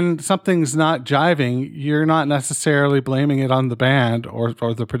 when something's not jiving, you're not necessarily blaming it on the band or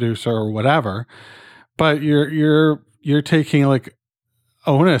the producer or whatever, but you're taking like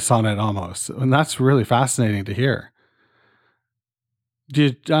onus on it almost. And that's really fascinating to hear. Do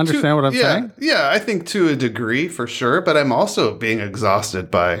you understand what I'm saying? Yeah, I think to a degree for sure, but I'm also being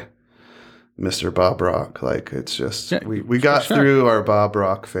exhausted by Mr. Bob Rock. Like, it's just, we got through our Bob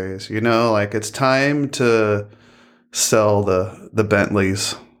Rock phase, you know, like it's time to sell the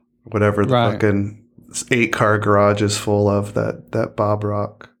Bentleys, whatever the fucking 8-car garage is full of that Bob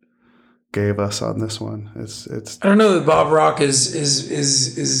Rock gave us on this one. It's I don't know that Bob Rock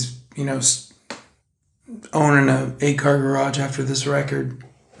is you know, owning a 8-car garage after this record.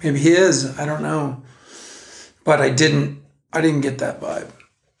 Maybe he is. I don't know. But I didn't get that vibe.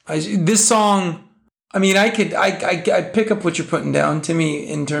 This song, I mean, I pick up what you're putting down to me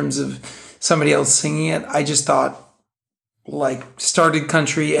in terms of somebody else singing it. I just thought like started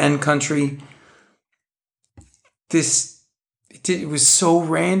country, end country. It was so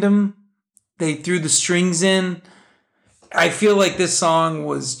random. They threw the strings in. I feel like this song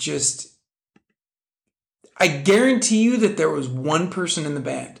was just, I guarantee you that there was one person in the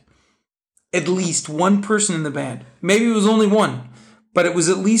band. At least one person in the band. Maybe it was only one, but it was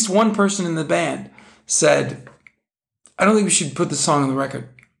at least one person in the band said, I don't think we should put this song on the record.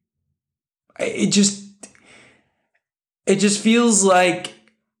 It just feels like,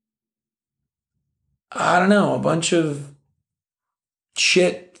 I don't know, a bunch of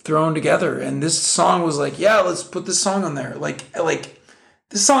shit thrown together. And this song was like, yeah, let's put this song on there. Like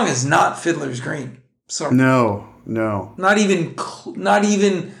this song is not Fiddler's Green. So No. not even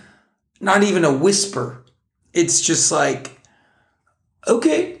a whisper. It's just like,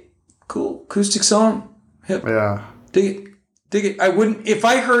 okay, cool, acoustic song. Hip. Yeah. Dig it. I wouldn't, if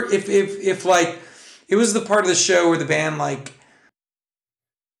I heard, if like, it was the part of the show where the band like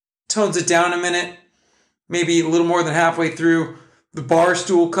tones it down a minute, maybe a little more than halfway through, the bar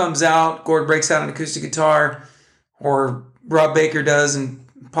stool comes out, Gord breaks out an acoustic guitar, or Rob Baker does, and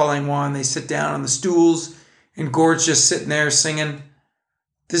Pauline Wan, they sit down on the stools, and Gord's just sitting there singing.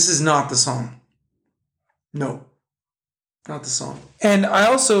 This is not the song. No, not the song. And I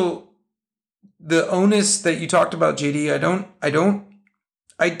also, the onus that you talked about, JD,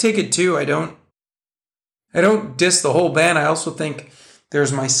 I take it too. I don't diss the whole band. I also think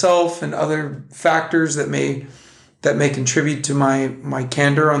there's myself and other factors that may contribute to my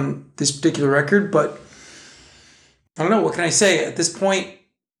candor on this particular record. But I don't know, what can I say? At this point,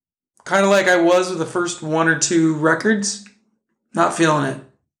 kind of like I was with the first one or two records, not feeling it.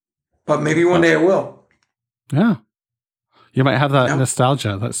 But maybe one day I will. Yeah. You might have that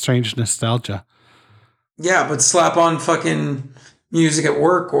nostalgia, that strange nostalgia. Yeah, but slap on fucking music at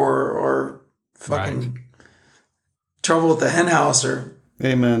work or fucking Trouble at the Hen House or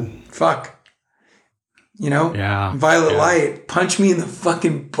Amen. fuck. You know? Yeah. Violet Light, punch me in the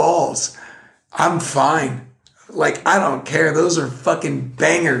fucking balls. I'm fine. Like, I don't care. Those are fucking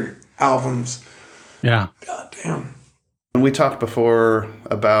banger albums. Yeah. God damn. And we talked before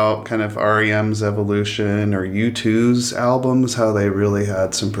about kind of REM's evolution or U2's albums, how they really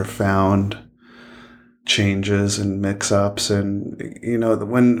had some profound changes and mix-ups. And, you know,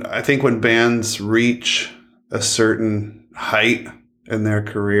 when bands reach a certain height in their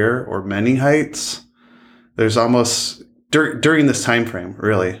career, or many heights, there's almost, during this time frame,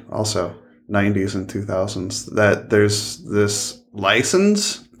 really, also 90s and 2000s, that there's this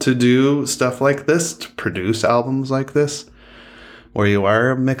license to do stuff like this, to produce albums like this, where you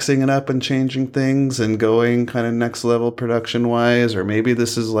are mixing it up and changing things and going kind of next level production wise. Or maybe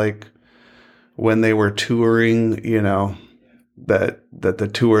this is like when they were touring, you know, that the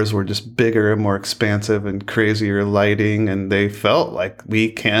tours were just bigger and more expansive and crazier lighting, and they felt like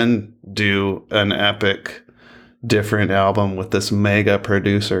we can do an epic different album with this mega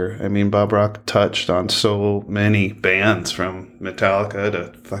producer. I mean, Bob Rock touched on so many bands from Metallica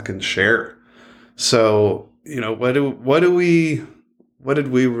to fucking Cher. So, you know, what did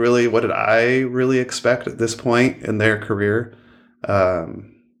I really expect at this point in their career?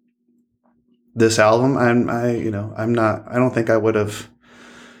 This album, I don't think I would have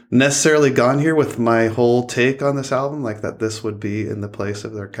necessarily gone here with my whole take on this album, like that this would be in the place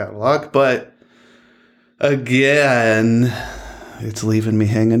of their catalog. But again, it's leaving me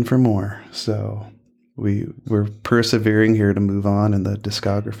hanging for more. So we're persevering here to move on in the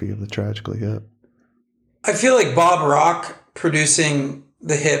discography of the Tragically Hip. I feel like Bob Rock producing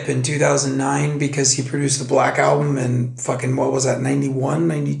The Hip in 2009, because he produced the Black Album in fucking, what was that, 91,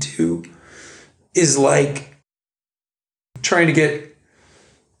 92, is like trying to get,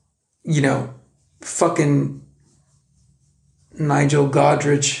 you know, fucking Nigel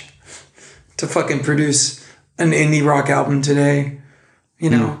Godrich to fucking produce an indie rock album today, you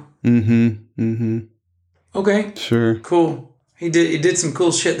know? Okay. Sure. Cool. He did some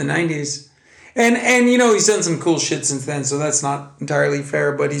cool shit in the 90s. And you know, he's done some cool shit since then, so that's not entirely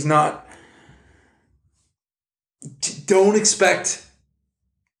fair, but he's not. Don't expect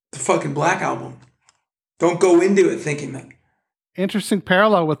the fucking Black Album. Don't go into it thinking that. Interesting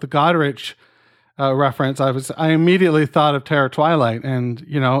parallel with the Godrich reference. I immediately thought of Terror Twilight, and,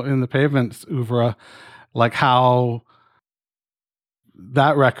 you know, in the Pavement's oeuvre, like how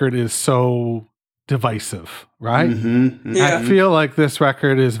that record is so divisive, right? Yeah. I feel like this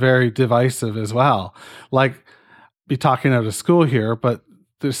record is very divisive as well. Like, be talking out of school here, but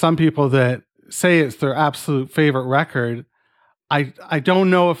there's some people that say it's their absolute favorite record. I don't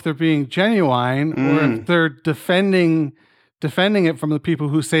know if they're being genuine or if they're defending it from the people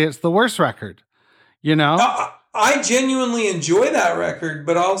who say it's the worst record. You know? I genuinely enjoy that record,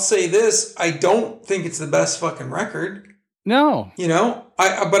 but I'll say this: I don't think it's the best fucking record. No. You know,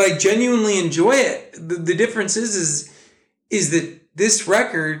 but I genuinely enjoy it. The difference is that this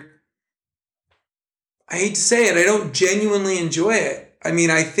record, I hate to say it, I don't genuinely enjoy it. I mean,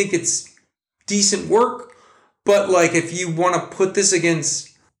 I think it's decent work, but like if you want to put this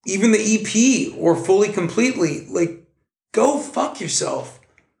against even the EP or Fully Completely, like go fuck yourself.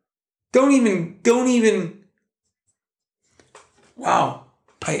 Don't even. Wow.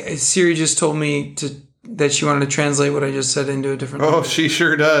 Siri just told me that she wanted to translate what I just said into a different language. she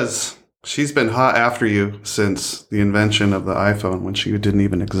sure does. She's been hot after you since the invention of the iPhone when she didn't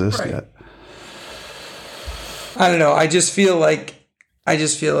even exist yet. I don't know. I just feel like I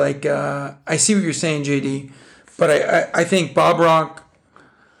see what you're saying, JD, but I think Bob Rock,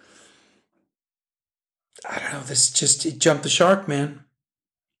 I don't know, it jumped the shark, man.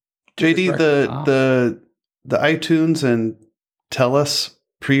 JD, the iTunes and Tellus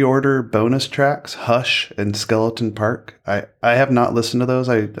pre-order bonus tracks, Hush and Skeleton Park. I have not listened to those.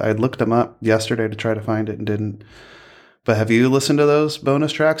 I looked them up yesterday to try to find it and didn't. But have you listened to those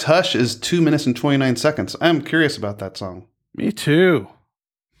bonus tracks? Hush is 2 minutes and 29 seconds. I'm curious about that song. Me too.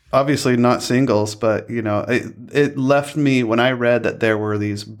 Obviously not singles, but you know, it left me when I read that there were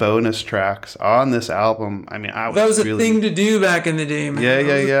these bonus tracks on this album. I mean, that was a thing to do back in the day, man. Yeah.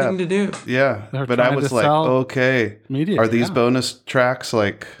 A thing to do. Yeah, but I was like, okay, are these bonus tracks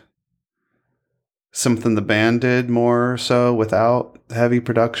like something the band did more so without heavy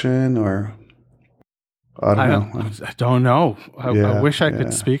production, or I don't know. I wish I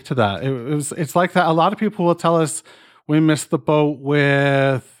could speak to that. It's like that. A lot of people will tell us we missed the boat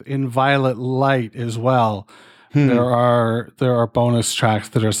with In Violet Light as well. There are bonus tracks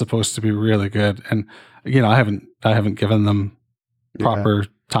that are supposed to be really good, and you know I haven't given them proper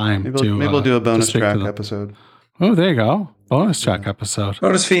time maybe to. Maybe we'll do a bonus track episode. Oh, there you go, bonus track episode.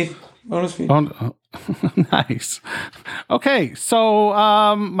 Bonus feed. Nice. Okay,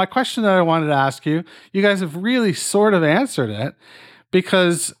 so my question that I wanted to ask you, you guys have really sort of answered it,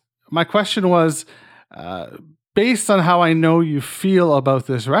 because my question was. Based on how I know you feel about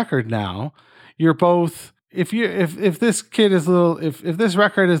this record now, you're both if this kid is if this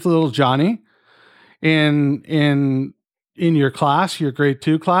record is little Johnny in your class, your grade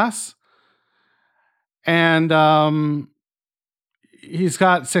 2 class, and he's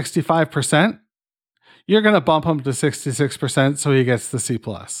got 65%, you're gonna bump him to 66% so he gets the C+.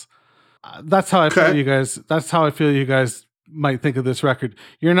 That's how I feel you guys. That's how I feel you guys might think of this record.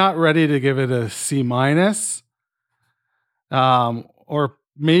 You're not ready to give it a C-. Or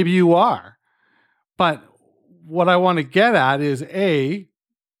maybe you are, but what I want to get at is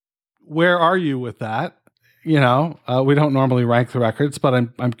where are you with that? You know, we don't normally rank the records, but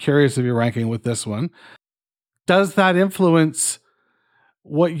I'm curious if you're ranking with this one. Does that influence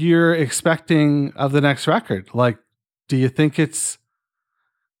what you're expecting of the next record? Like, do you think it's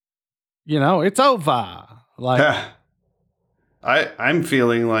over? Like, I'm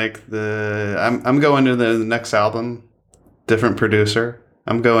feeling like I'm going to the next album. Different producer.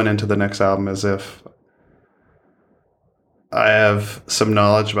 I'm going into the next album as if I have some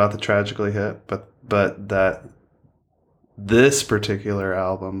knowledge about the Tragically Hip, but that this particular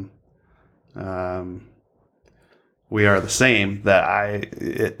album, We Are the Same, that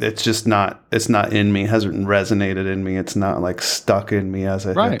it's just not, it's not in me, hasn't resonated in me. It's not like stuck in me as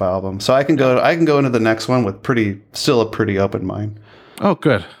a hip album. So I can go into the next one with still a pretty open mind. Oh,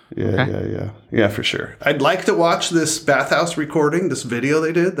 good. Yeah, for sure. I'd like to watch this bathhouse recording, this video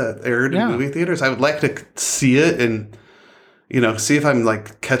they did that aired in movie theaters. I would like to see it and, see if I'm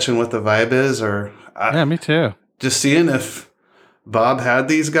like catching what the vibe is, or me too. Just seeing if Bob had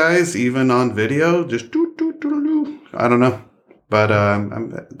these guys even on video. Just I don't know, but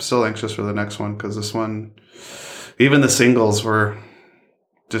I'm still anxious for the next one, because this one, even the singles were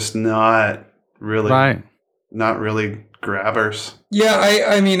just not really grabbers. Yeah,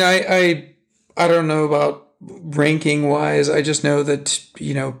 I mean, I don't know about ranking wise. I just know that,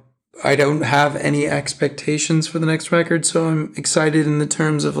 I don't have any expectations for the next record, so I'm excited in the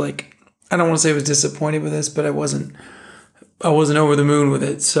terms of like, I don't want to say I was disappointed with this, but I wasn't over the moon with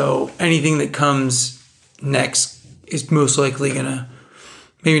it. So anything that comes next is most likely gonna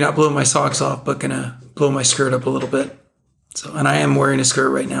maybe not blow my socks off, but gonna blow my skirt up a little bit. So, and I am wearing a skirt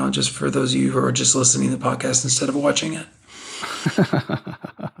right now, just for those of you who are just listening to the podcast instead of watching it.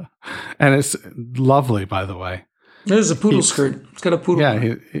 And it's lovely, by the way. It is a poodle skirt. It's got a poodle.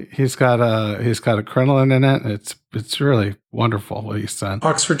 Yeah, he's got a crinoline in it. It's really wonderful what he's done.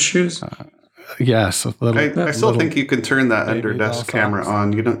 Oxford shoes. Yes, a little. I still think you can turn that Maybe under desk those camera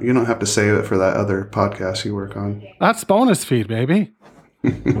songs. on. You don't have to save it for that other podcast you work on. That's bonus feed, baby.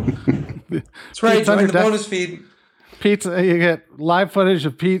 That's right. Pete's Join under the desk. bonus feed. Pete's, you get live footage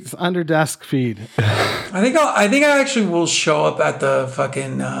of Pete's under desk feed. I think I actually will show up at the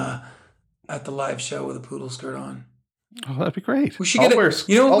fucking at the live show with a poodle skirt on. Oh, that'd be great. We should get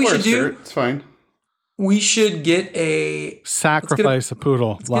you know what we should do? It's fine. We should get a Sacrifice a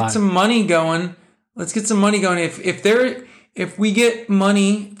poodle. Let's get some money going. Let's get some money going. If we get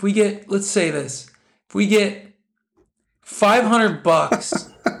money, let's say this. If we get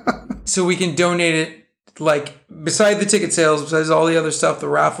 $500 so we can donate it, like beside the ticket sales, besides all the other stuff, the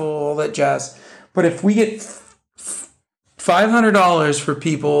raffle, all that jazz. But if we get $500 for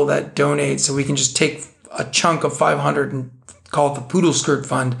people that donate, so we can just take a chunk of 500 and call it the Poodle Skirt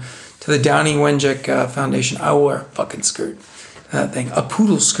Fund to the Downey Wenjick Foundation. I will wear a fucking skirt. That thing, a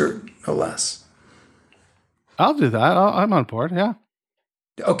poodle skirt, no less. I'll do that. I'm on board. Yeah.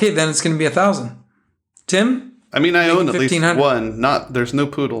 Okay, then it's going to be 1,000. Tim? I mean, I own at least 1,500. one. There's no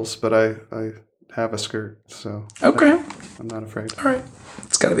poodles, but I have a skirt, so Okay. I'm not afraid. All right.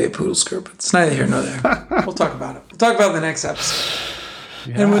 It's got to be a poodle skirt, but it's neither here nor there. We'll talk about it. We'll talk about it in the next episode.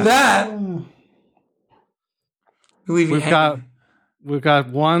 Yeah. And with that, we leave you hanging. We've got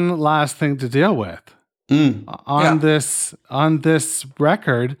one last thing to deal with on this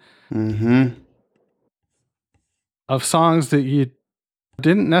record of songs that you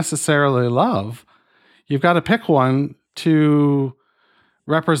didn't necessarily love. You've got to pick one to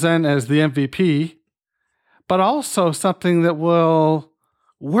represent as the MVP, but also something that will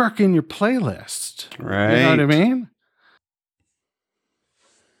work in your playlist. Right. You know what I mean?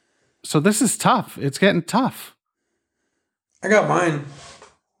 So this is tough. It's getting tough. I got mine.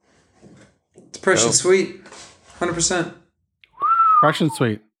 It's Fresh and Sweet. 100%. Fresh and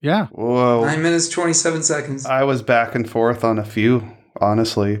Sweet. Yeah. Whoa. 9 minutes, 27 seconds. I was back and forth on a few,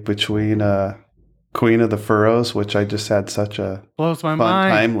 honestly, between Queen of the Furrows, which I just had such a Blows my fun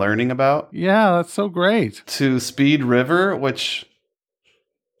mind. time learning about, Yeah, that's so great. to Speed River, which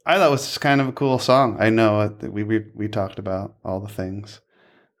I thought was just kind of a cool song. I know that we talked about all the things.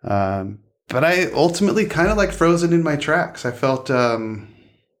 But I ultimately kind of like Frozen in my tracks. I felt this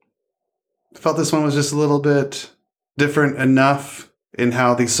one was just a little bit different enough in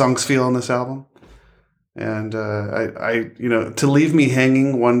how these songs feel on this album. And I to leave me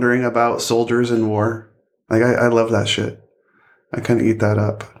hanging, wondering about soldiers in war. Like I love that shit. I kind of eat that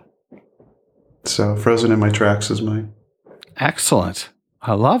up. So Frozen in my tracks is mine. Excellent.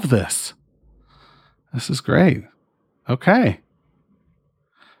 I love this. This is great. Okay.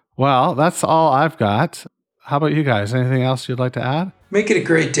 Well, that's all I've got. How about you guys? Anything else you'd like to add? Make it a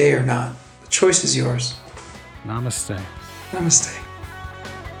great day or not. The choice is yours. Namaste. Namaste.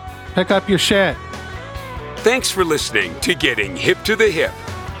 Pick up your shit. Thanks for listening to Getting Hip to the Hip.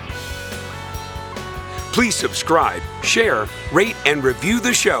 Please subscribe, share, rate, and review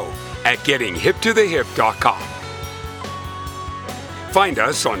the show at gettinghiptothehip.com. Find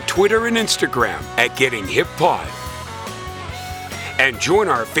us on Twitter and Instagram at GettingHipPod. And join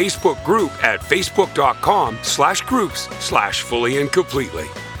our Facebook group at facebook.com/groups/fully and completely.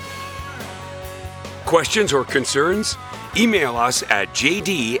 Questions or concerns? Email us at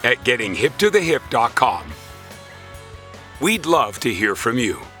jd@gettinghiptothehip.com. We'd love to hear from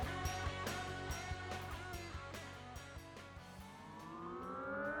you.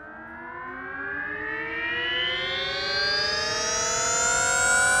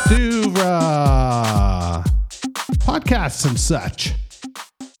 To podcasts and such.